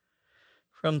madness.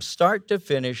 From start to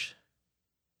finish,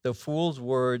 the fool's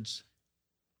words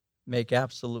make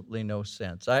absolutely no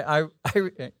sense.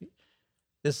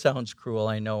 This sounds cruel,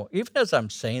 I know. Even as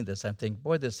I'm saying this, I'm thinking,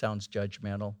 boy, this sounds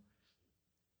judgmental.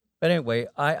 But anyway,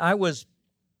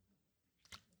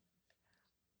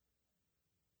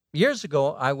 years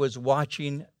ago, I was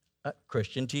watching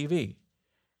Christian TV.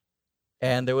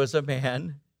 And there was a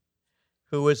man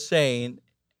who was saying,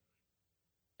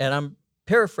 and I'm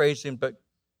paraphrasing, but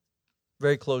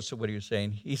very close to what he was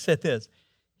saying. He said this.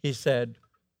 He said,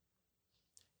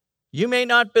 you may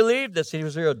not believe this. He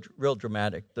was real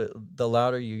dramatic. The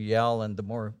louder you yell and the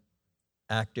more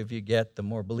active you get, the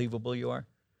more believable you are.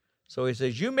 So he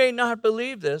says, you may not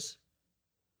believe this,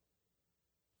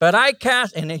 but I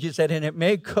cast, and he said, and it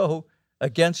may go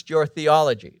against your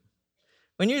theology.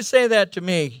 When you say that to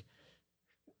me,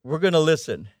 we're going to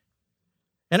listen.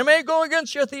 And it may go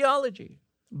against your theology,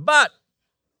 but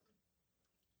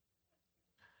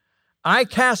I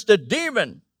cast a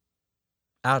demon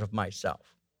out of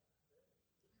myself.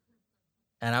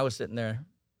 And I was sitting there,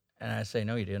 and I say,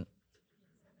 no, you didn't.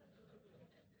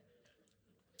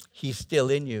 He's still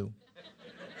in you.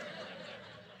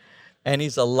 And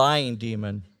he's a lying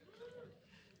demon.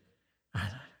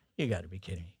 You got to be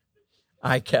kidding me.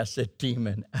 I cast a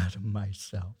demon out of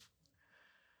myself.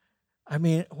 I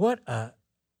mean, what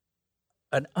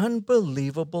an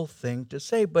unbelievable thing to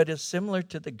say, but it's similar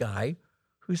to the guy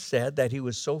who said that he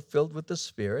was so filled with the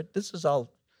Spirit. This is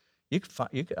all,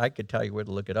 I could tell you where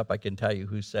to look it up. I can tell you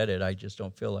who said it. I just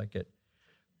don't feel like it.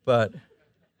 But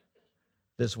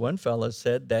this one fellow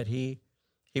said that he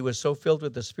was so filled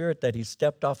with the Spirit that he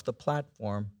stepped off the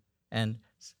platform and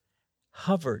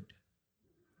hovered,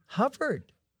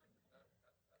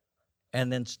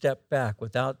 and then stepped back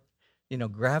without,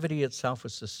 gravity itself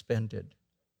was suspended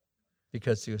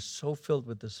because he was so filled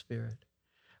with the Spirit.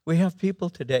 We have people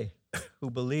today who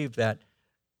believe that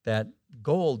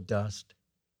gold dust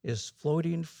is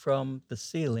floating from the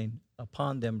ceiling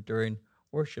upon them during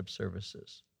worship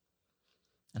services.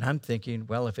 And I'm thinking,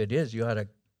 well, if it is, you ought to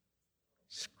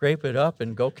scrape it up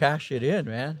and go cash it in,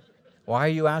 man. Why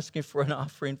are you asking for an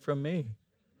offering from me?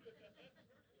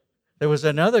 There was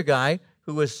another guy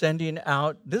who was sending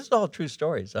out, this is all true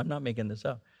stories, I'm not making this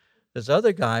up. This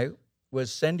other guy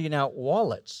was sending out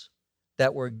wallets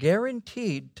that were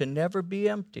guaranteed to never be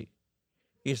empty.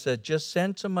 He said, just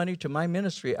send some money to my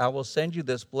ministry. I will send you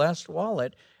this blessed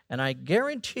wallet, and I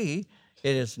guarantee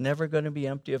it is never going to be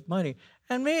empty of money.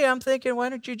 And me, I'm thinking, why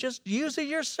don't you just use it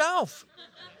yourself?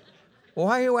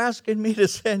 Why are you asking me to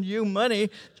send you money?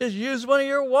 Just use one of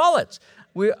your wallets.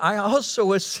 I also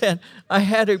was sent, I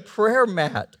had a prayer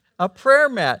mat,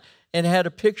 and it had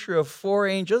a picture of 4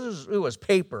 angels. It was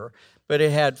paper, but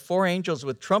it had 4 angels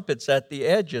with trumpets at the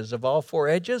edges of all 4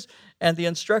 edges. And the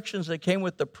instructions that came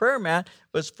with the prayer mat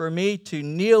was for me to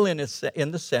kneel in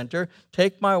the center,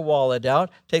 take my wallet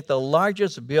out, take the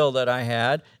largest bill that I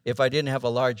had, if I didn't have a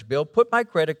large bill, put my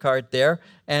credit card there,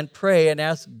 and pray and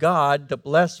ask God to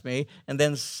bless me, and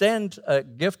then send a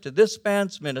gift to this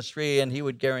man's ministry, and he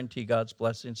would guarantee God's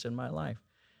blessings in my life.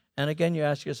 And again, you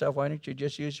ask yourself, why don't you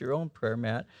just use your own prayer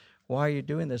mat? Why are you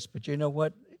doing this? But you know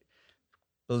what?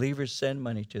 Believers send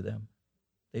money to them.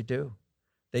 They do.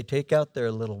 They take out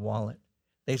their little wallet.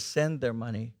 They send their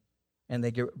money, and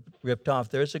they get ripped off.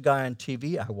 There's a guy on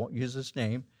TV, I won't use his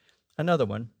name, another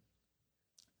one.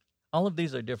 All of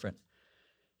these are different.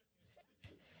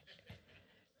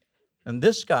 And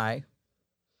this guy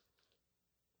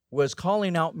was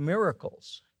calling out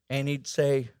miracles, and he'd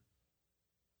say,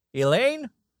 Elaine?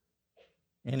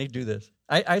 And he'd do this.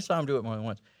 I saw him do it more than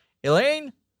once.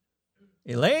 Elaine?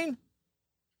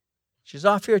 She's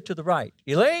off here to the right.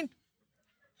 Elaine?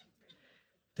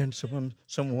 Then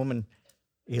some woman,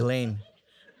 Elaine,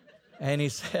 and he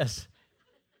says,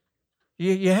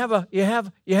 you have a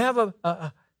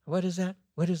what is that?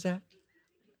 What is that?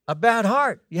 A bad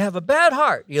heart. You have a bad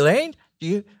heart, Elaine.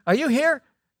 Are you here?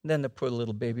 And then the poor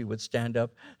little baby would stand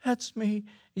up. That's me.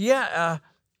 Yeah,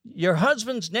 your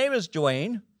husband's name is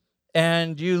Dwayne,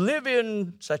 and you live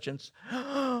in such and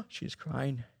such. She's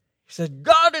crying. He said,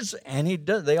 God is, and he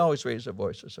does. They always raise their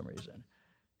voice for some reason.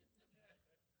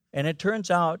 And it turns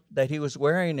out that he was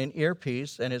wearing an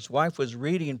earpiece, and his wife was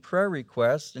reading prayer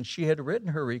requests, and she had written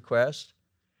her request,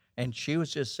 and she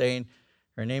was just saying,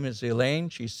 her name is Elaine.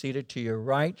 She's seated to your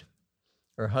right.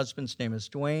 Her husband's name is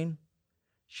Dwayne.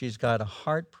 She's got a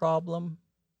heart problem,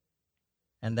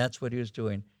 and that's what he was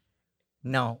doing.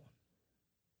 Now,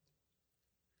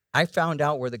 I found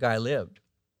out where the guy lived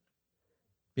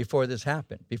before this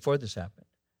happened.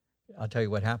 I'll tell you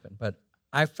what happened, but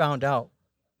I found out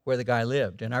where the guy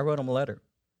lived, and I wrote him a letter.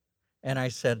 And I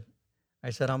said,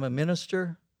 I'm a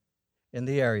minister in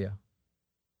the area,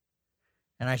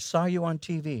 and I saw you on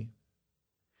TV,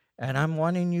 and I'm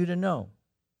wanting you to know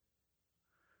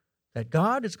that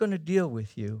God is going to deal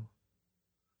with you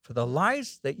for the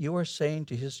lies that you are saying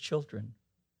to his children,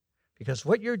 because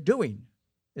what you're doing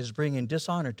is bringing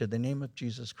dishonor to the name of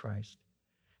Jesus Christ.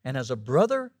 And as a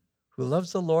brother who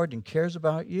loves the Lord and cares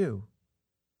about you,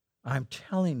 I'm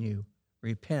telling you,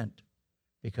 repent,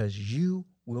 because you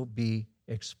will be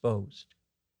exposed.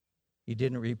 He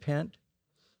didn't repent.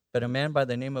 But a man by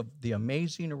the name of the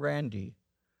amazing Randy,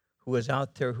 who was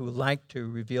out there who liked to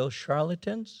reveal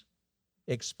charlatans,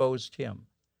 exposed him.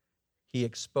 He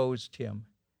exposed him.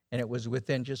 And it was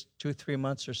within just 2-3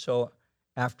 months or so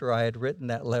after I had written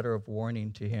that letter of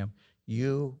warning to him,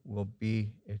 you will be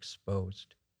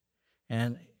exposed.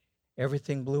 And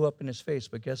everything blew up in his face.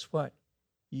 But guess what?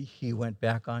 He went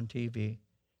back on TV,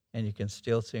 and you can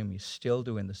still see him. He's still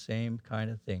doing the same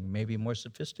kind of thing, maybe more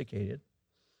sophisticated,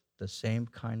 the same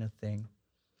kind of thing.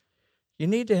 You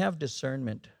need to have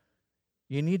discernment.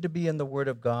 You need to be in the Word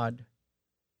of God.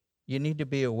 You need to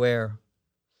be aware,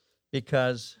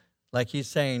 because like he's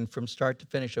saying, from start to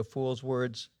finish, a fool's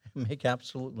words make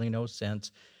absolutely no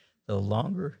sense. The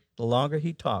longer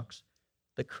he talks,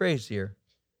 the crazier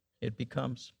it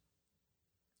becomes.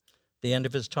 The end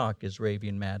of his talk is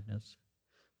raving madness.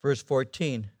 Verse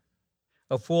 14,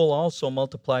 a fool also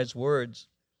multiplies words.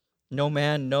 No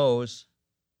man knows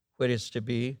what is to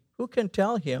be. Who can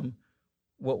tell him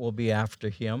what will be after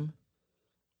him?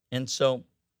 And so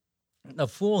a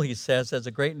fool, he says, has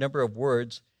a great number of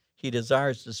words he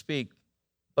desires to speak.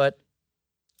 But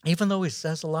even though he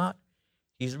says a lot,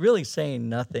 he's really saying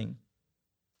nothing.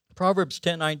 Proverbs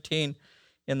 10:19,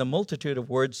 in the multitude of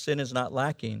words, sin is not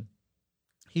lacking.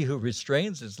 He who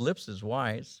restrains his lips is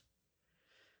wise.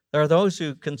 There are those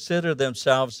who consider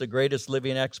themselves the greatest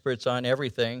living experts on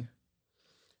everything.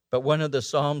 But one of the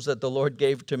Psalms that the Lord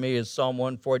gave to me is Psalm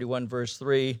 141, verse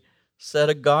 3. Set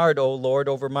a guard, O Lord,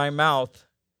 over my mouth.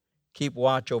 Keep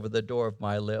watch over the door of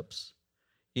my lips.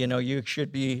 You know, you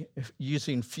should be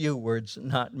using few words,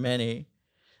 not many.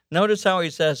 Notice how he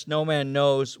says, no man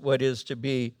knows what is to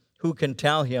be. Who can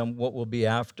tell him what will be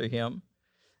after him?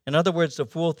 In other words, the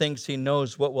fool thinks he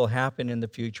knows what will happen in the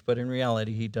future, but in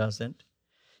reality, he doesn't.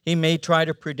 He may try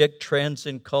to predict trends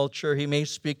in culture. He may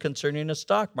speak concerning the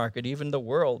stock market, even the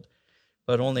world,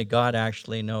 but only God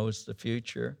actually knows the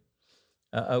future.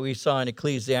 We saw in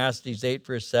Ecclesiastes 8,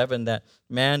 verse 7, that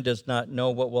man does not know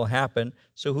what will happen,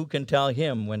 so who can tell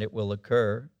him when it will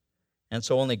occur? And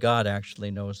so only God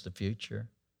actually knows the future.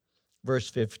 Verse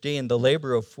 15, the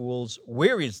labor of fools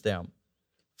wearies them,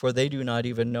 for they do not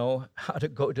even know how to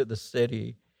go to the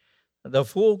city. The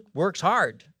fool works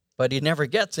hard, but he never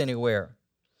gets anywhere.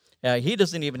 He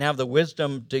doesn't even have the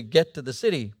wisdom to get to the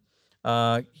city.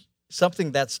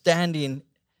 Something that's standing,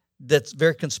 that's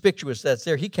very conspicuous, that's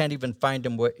there, he can't even find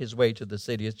his way to the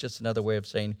city. It's just another way of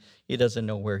saying he doesn't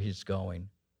know where he's going.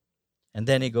 And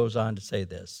then he goes on to say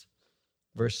this,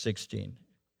 verse 16.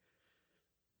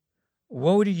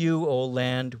 Woe to you, O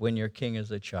land, when your king is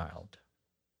a child.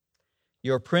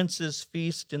 Your princes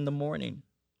feast in the morning.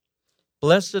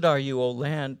 Blessed are you, O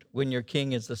land, when your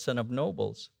king is the son of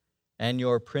nobles, and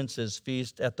your princes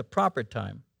feast at the proper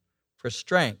time, for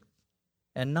strength,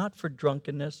 and not for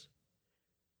drunkenness.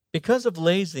 Because of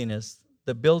laziness,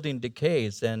 the building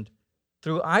decays, and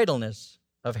through idleness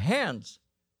of hands,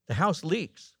 the house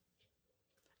leaks.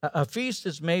 A feast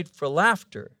is made for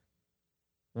laughter.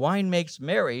 Wine makes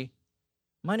merry.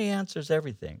 Money answers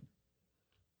everything.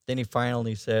 Then he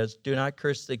finally says, do not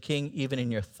curse the king even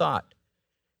in your thought.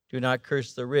 Do not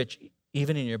curse the rich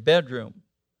even in your bedroom.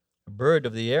 A bird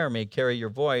of the air may carry your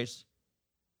voice.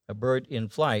 A bird in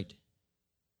flight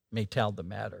may tell the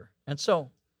matter. And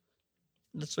so,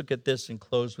 let's look at this and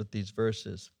close with these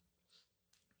verses.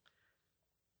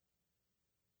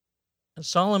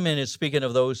 Solomon is speaking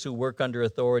of those who work under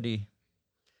authority,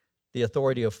 the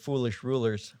authority of foolish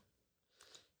rulers.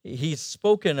 He's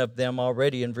spoken of them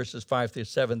already in verses 5 through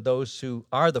 7, those who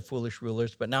are the foolish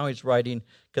rulers, but now he's writing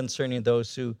concerning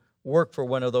those who work for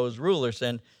one of those rulers.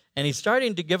 And he's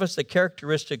starting to give us the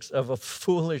characteristics of a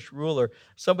foolish ruler,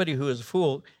 somebody who is a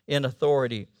fool in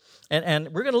authority. And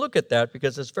we're going to look at that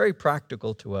because it's very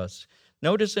practical to us.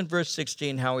 Notice in verse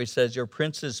 16 how he says, your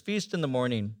princes feast in the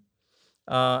morning.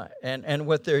 And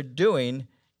what they're doing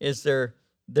is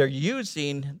they're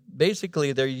using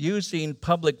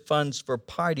public funds for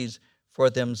parties for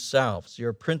themselves.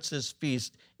 Your princes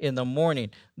feast in the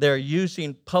morning. They're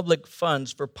using public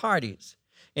funds for parties.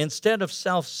 Instead of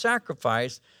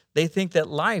self-sacrifice, they think that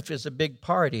life is a big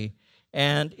party,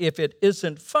 and if it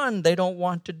isn't fun, they don't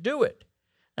want to do it.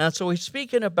 And so he's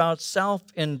speaking about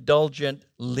self-indulgent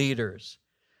leaders.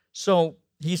 So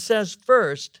he says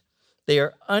first, they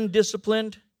are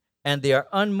undisciplined and they are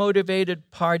unmotivated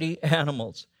party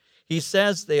animals. He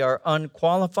says they are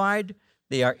unqualified,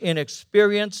 they are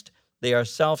inexperienced, they are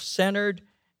self-centered,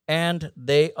 and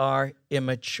they are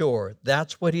immature.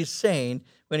 That's what he's saying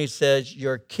when he says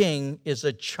your king is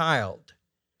a child.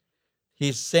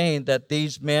 He's saying that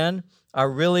these men are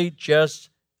really just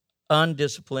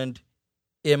undisciplined,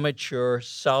 immature,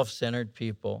 self-centered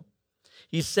people.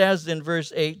 He says in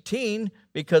verse 18,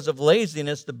 because of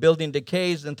laziness, the building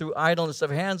decays, and through idleness of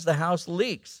hands, the house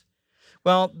leaks.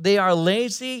 Well, they are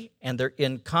lazy and they're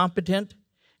incompetent,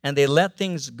 and they let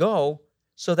things go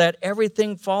so that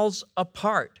everything falls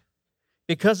apart.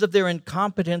 Because of their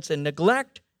incompetence and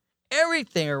neglect,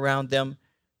 everything around them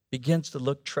begins to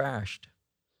look trashed.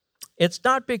 It's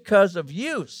not because of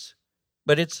use,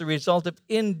 but it's the result of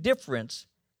indifference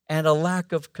and a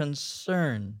lack of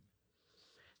concern.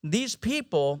 These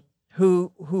people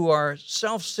who are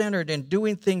self-centered and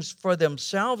doing things for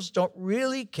themselves don't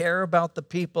really care about the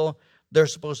people they're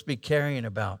supposed to be caring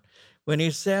about. When he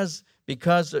says,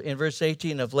 because in verse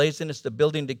 18 of laziness, the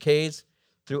building decays,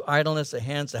 through idleness of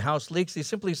hands, the house leaks, he's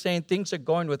simply saying things are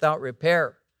going without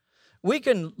repair. We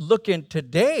can look in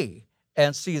today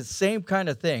and see the same kind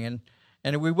of thing,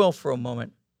 and we will for a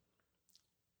moment.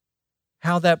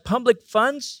 How that public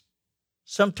funds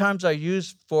sometimes are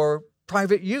used for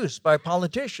private use by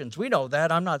politicians. We know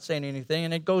that. I'm not saying anything,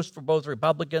 and it goes for both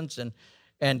Republicans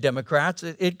and Democrats.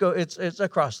 It's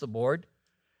across the board.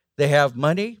 They have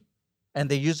money, and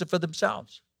they use it for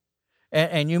themselves.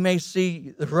 And you may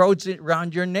see the roads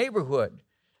around your neighborhood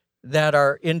that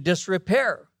are in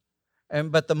disrepair,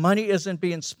 but the money isn't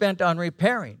being spent on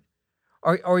repairing.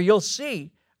 Or you'll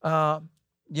see,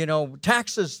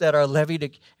 taxes that are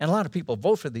levied, and a lot of people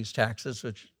vote for these taxes,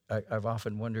 which I've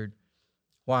often wondered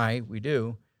why we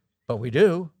do, but we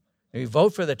do. We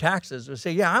vote for the taxes. We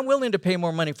say, yeah, I'm willing to pay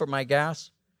more money for my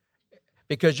gas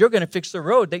because you're going to fix the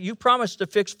road that you promised to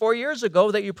fix 4 years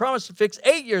ago, that you promised to fix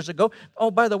 8 years ago.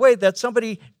 Oh, by the way, that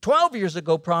somebody 12 years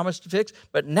ago promised to fix,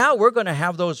 but now we're going to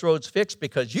have those roads fixed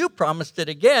because you promised it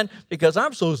again because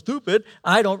I'm so stupid,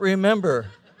 I don't remember.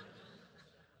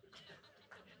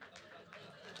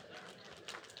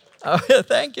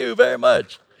 Thank you very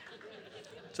much.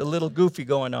 It's a little goofy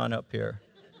going on up here.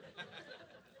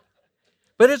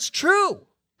 But it's true.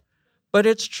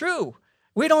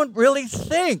 We don't really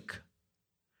think.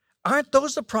 Aren't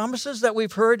those the promises that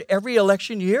we've heard every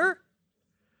election year?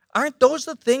 Aren't those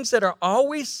the things that are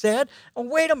always said? Oh,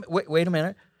 wait a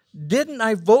minute. Didn't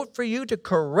I vote for you to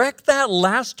correct that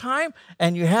last time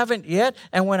and you haven't yet?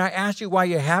 And when I ask you why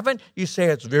you haven't, you say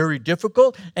it's very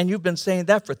difficult, and you've been saying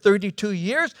that for 32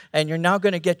 years, and you're now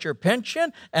going to get your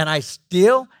pension, and I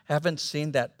still haven't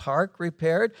seen that park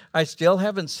repaired. I still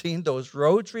haven't seen those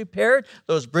roads repaired.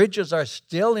 Those bridges are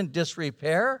still in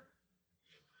disrepair.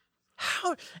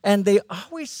 How? And they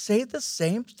always say the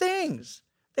same things.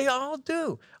 They all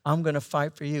do. I'm going to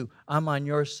fight for you. I'm on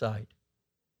your side.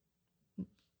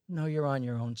 No, you're on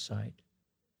your own side.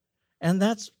 And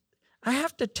I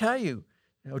have to tell you,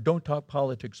 don't talk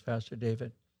politics, Pastor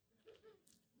David.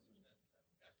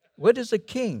 What is a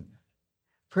king?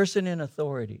 Person in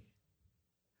authority.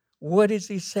 What is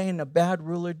he saying a bad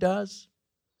ruler does?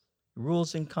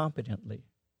 Rules incompetently.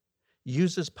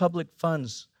 Uses public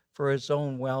funds for his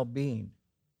own well-being.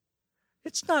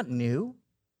 It's not new.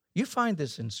 You find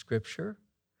this in Scripture.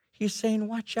 He's saying,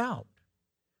 watch out,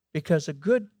 because a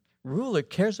good ruler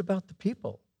cares about the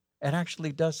people and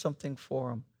actually does something for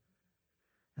them.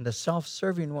 And the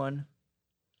self-serving one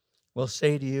will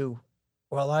say to you,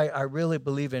 well, I really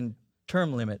believe in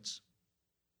term limits.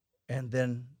 And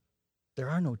then there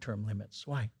are no term limits.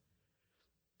 Why?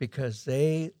 Because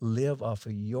they live off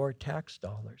of your tax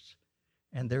dollars.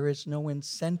 And there is no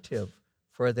incentive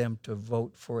for them to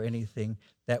vote for anything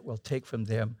that will take from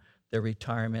them their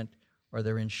retirement or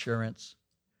their insurance.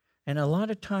 And a lot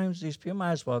of times these people,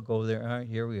 might as well go there.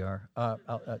 Here we are.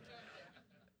 A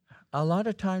lot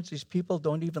of times these people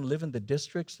don't even live in the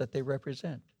districts that they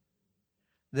represent.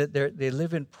 They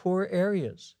live in poor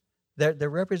areas. They're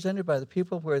represented by the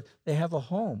people where they have a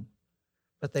home,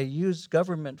 but they use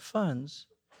government funds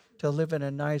to live in a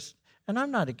nice. And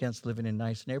I'm not against living in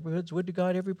nice neighborhoods. Would to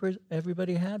God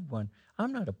everybody had one.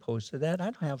 I'm not opposed to that. I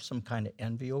don't have some kind of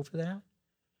envy over that.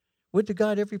 Would to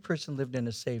God every person lived in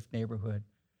a safe neighborhood.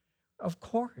 Of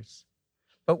course.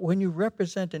 But when you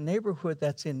represent a neighborhood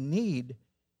that's in need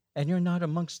and you're not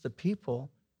amongst the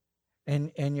people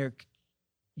and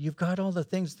you've got all the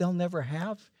things they'll never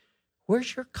have,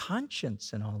 where's your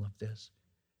conscience in all of this?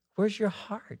 Where's your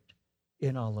heart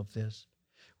in all of this?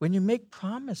 When you make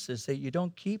promises that you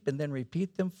don't keep and then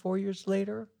repeat them 4 years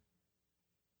later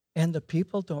and the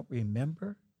people don't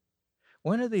remember,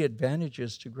 one of the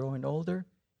advantages to growing older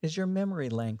is your memory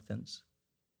lengthens.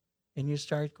 And you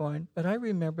start going, but I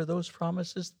remember those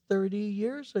promises 30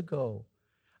 years ago.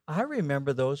 I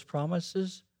remember those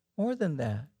promises more than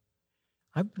that.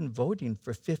 I've been voting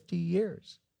for 50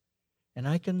 years. And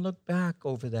I can look back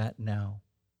over that now.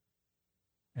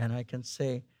 And I can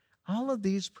say, all of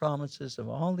these promises of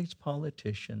all these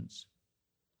politicians,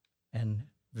 and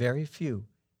very few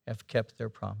have kept their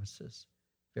promises.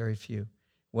 Very few.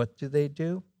 What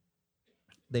do?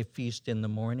 They feast in the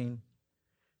morning.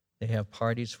 They have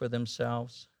parties for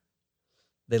themselves.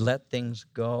 They let things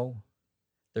go.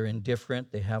 They're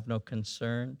indifferent. They have no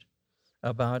concern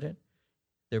about it.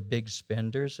 They're big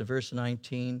spenders. In verse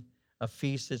 19, a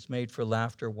feast is made for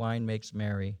laughter, wine makes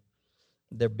merry.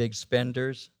 They're big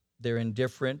spenders. They're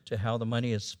indifferent to how the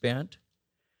money is spent.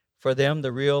 For them,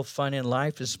 the real fun in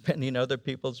life is spending other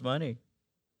people's money.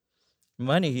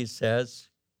 Money, he says,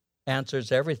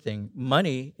 answers everything.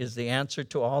 Money is the answer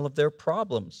to all of their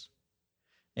problems.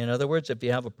 In other words, if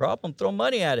you have a problem, throw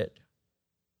money at it.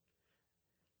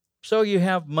 So you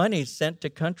have money sent to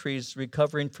countries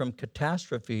recovering from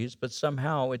catastrophes, but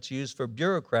somehow it's used for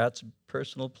bureaucrats'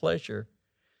 personal pleasure.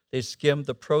 They skim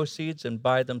the proceeds and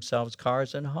buy themselves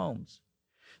cars and homes.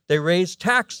 They raise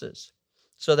taxes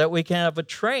so that we can have a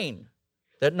train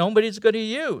that nobody's going to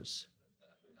use.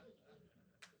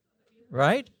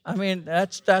 Right? I mean,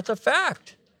 that's a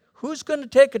fact. Who's going to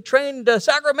take a train to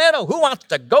Sacramento? Who wants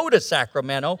to go to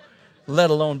Sacramento, let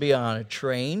alone be on a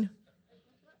train?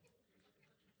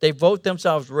 They vote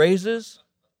themselves raises.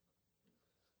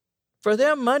 For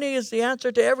them, money is the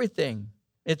answer to everything.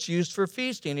 It's used for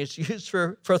feasting. It's used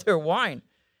for their wine.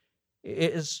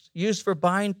 It's used for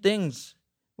buying things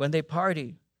when they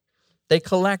party. They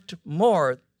collect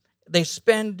more. They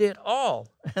spend it all.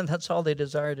 And that's all they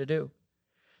desire to do.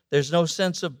 There's no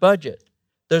sense of budget.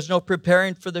 There's no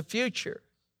preparing for the future.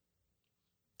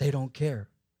 They don't care.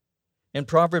 In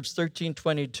Proverbs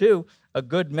 13:22, a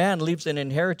good man leaves an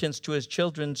inheritance to his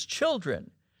children's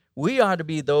children. We ought to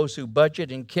be those who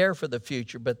budget and care for the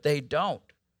future, but they don't.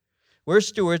 We're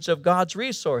stewards of God's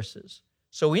resources.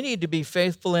 So we need to be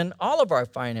faithful in all of our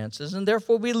finances, and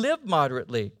therefore we live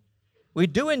moderately. We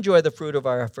do enjoy the fruit of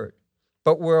our effort,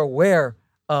 but we're aware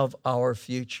of our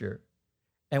future,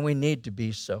 and we need to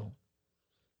be so.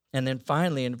 And then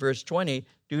finally, in verse 20,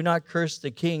 do not curse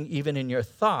the king even in your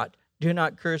thought. Do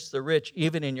not curse the rich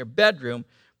even in your bedroom,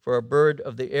 for a bird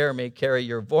of the air may carry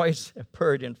your voice, a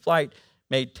bird in flight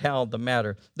may tell the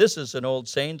matter. This is an old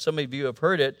saying. Some of you have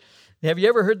heard it. Have you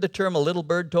ever heard the term, a little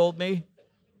bird told me?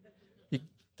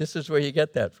 This is where you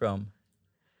get that from.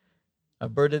 A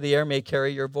bird of the air may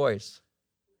carry your voice.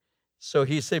 So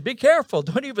he said, be careful.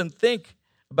 Don't even think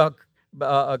about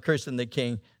cursing the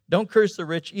king. Don't curse the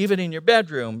rich even in your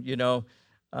bedroom, you know.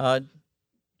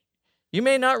 You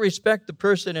may not respect the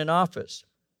person in office,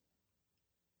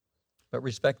 but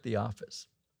respect the office.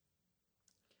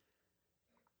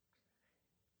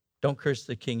 Don't curse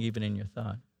the king even in your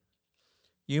thought.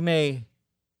 You may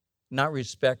not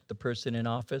respect the person in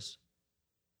office,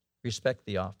 respect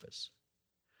the office.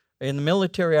 In the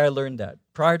military, I learned that.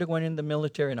 Prior to going into the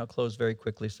military, and I'll close very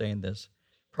quickly saying this.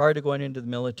 Prior to going into the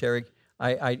military,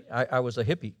 I was a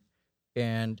hippie,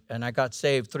 and I got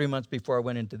saved 3 months before I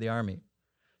went into the Army.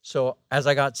 So as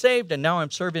I got saved, and now I'm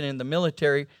serving in the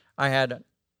military, I had an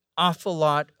awful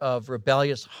lot of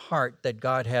rebellious heart that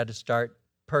God had to start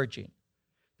purging,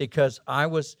 because I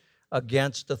was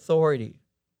against authority.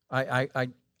 I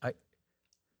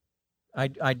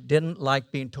didn't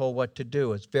like being told what to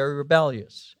do. It's very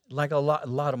rebellious, like a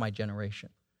lot of my generation.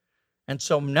 And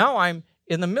so now I'm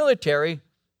in the military,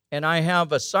 and I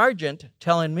have a sergeant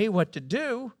telling me what to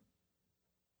do,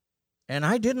 and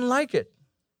I didn't like it.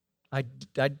 I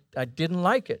didn't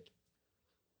like it.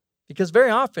 Because very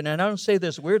often, and I don't say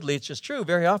this weirdly, it's just true,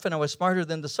 very often I was smarter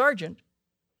than the sergeant.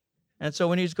 And so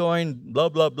when he's going blah,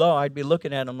 blah, blah, I'd be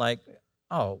looking at him like,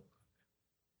 oh.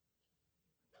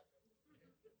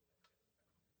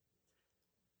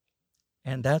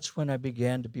 And that's when I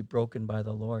began to be broken by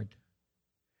the Lord.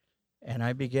 And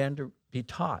I began to be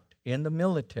taught in the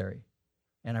military,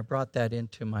 and I brought that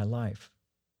into my life,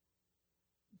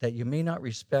 that you may not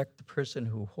respect the person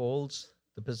who holds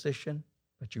the position,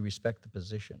 but you respect the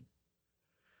position.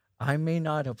 I may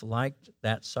not have liked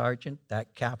that sergeant,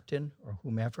 that captain, or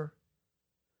whomever,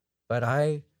 but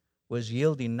I was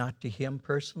yielding not to him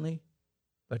personally,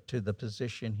 but to the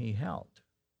position he held.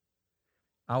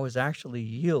 I was actually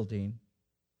yielding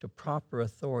to proper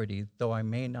authority, though I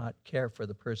may not care for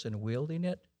the person wielding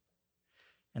it.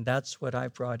 And that's what I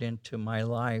brought into my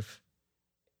life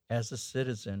as a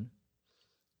citizen.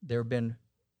 There have been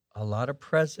a lot of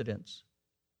presidents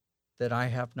that I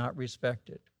have not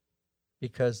respected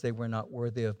because they were not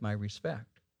worthy of my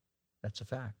respect. That's a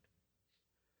fact.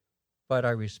 But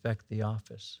I respect the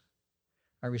office.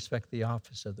 I respect the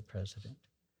office of the president.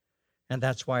 And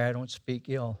that's why I don't speak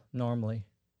ill normally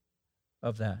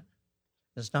of that.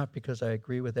 It's not because I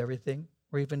agree with everything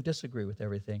or even disagree with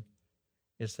everything.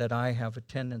 It's that I have a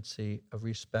tendency of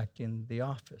respecting the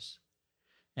office.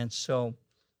 And so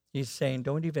he's saying,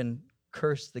 don't even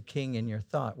curse the king in your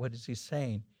thought. What is he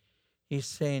saying? He's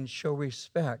saying, show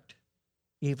respect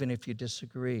even if you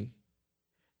disagree.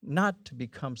 Not to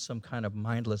become some kind of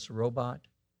mindless robot,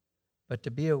 but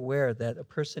to be aware that a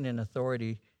person in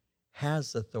authority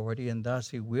has authority and thus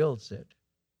he wields it.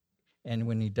 And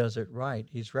when he does it right,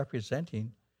 he's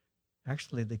representing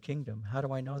actually the kingdom. How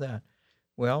do I know that?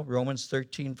 Well, Romans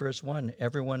 13, verse 1,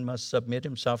 everyone must submit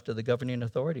himself to the governing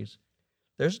authorities.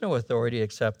 There's no authority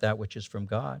except that which is from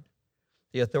God.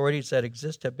 The authorities that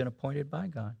exist have been appointed by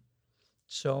God.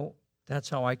 So that's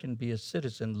how I can be a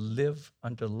citizen, live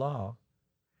under law.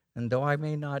 And though I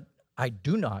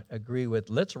do not agree with,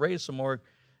 let's raise some more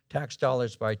tax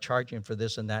dollars by charging for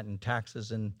this and that and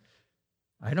taxes, and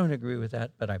I don't agree with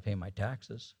that, but I pay my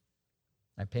taxes.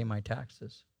 I pay my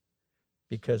taxes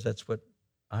because that's what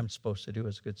I'm supposed to do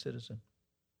as a good citizen.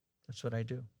 That's what I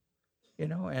do.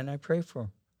 And I pray for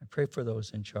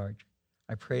those in charge.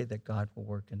 I pray that God will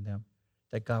work in them,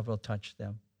 that God will touch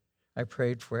them. I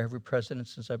prayed for every president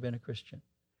since I've been a Christian.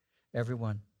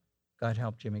 Everyone. God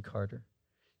help Jimmy Carter.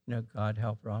 God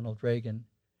help Ronald Reagan.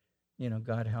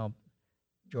 God help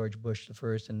George Bush the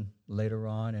first and later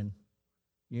on, and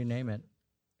you name it.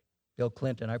 Bill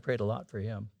Clinton, I prayed a lot for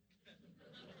him.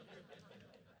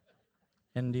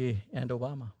 and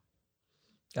Obama.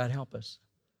 God help us.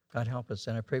 God help us.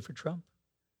 And I pray for Trump.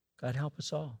 God help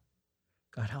us all.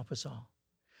 God help us all.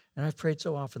 And I've prayed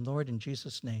so often, Lord, in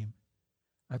Jesus' name,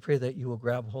 I pray that you will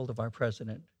grab hold of our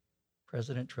president,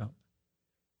 President Trump,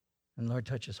 and Lord,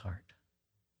 touch his heart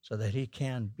so that he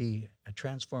can be a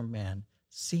transformed man,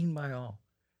 seen by all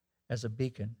as a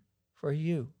beacon for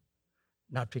you,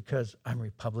 not because I'm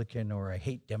Republican or I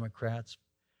hate Democrats,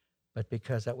 but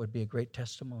because that would be a great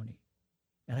testimony.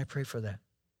 And I pray for that.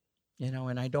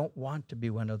 And I don't want to be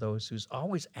one of those who's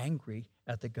always angry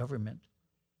at the government.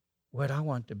 What I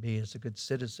want to be is a good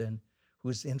citizen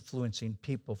who's influencing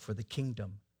people for the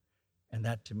kingdom. And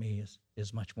that to me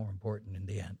is much more important in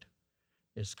the end.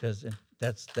 It's because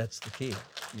that's the key.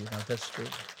 That's true.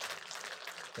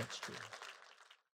 That's true.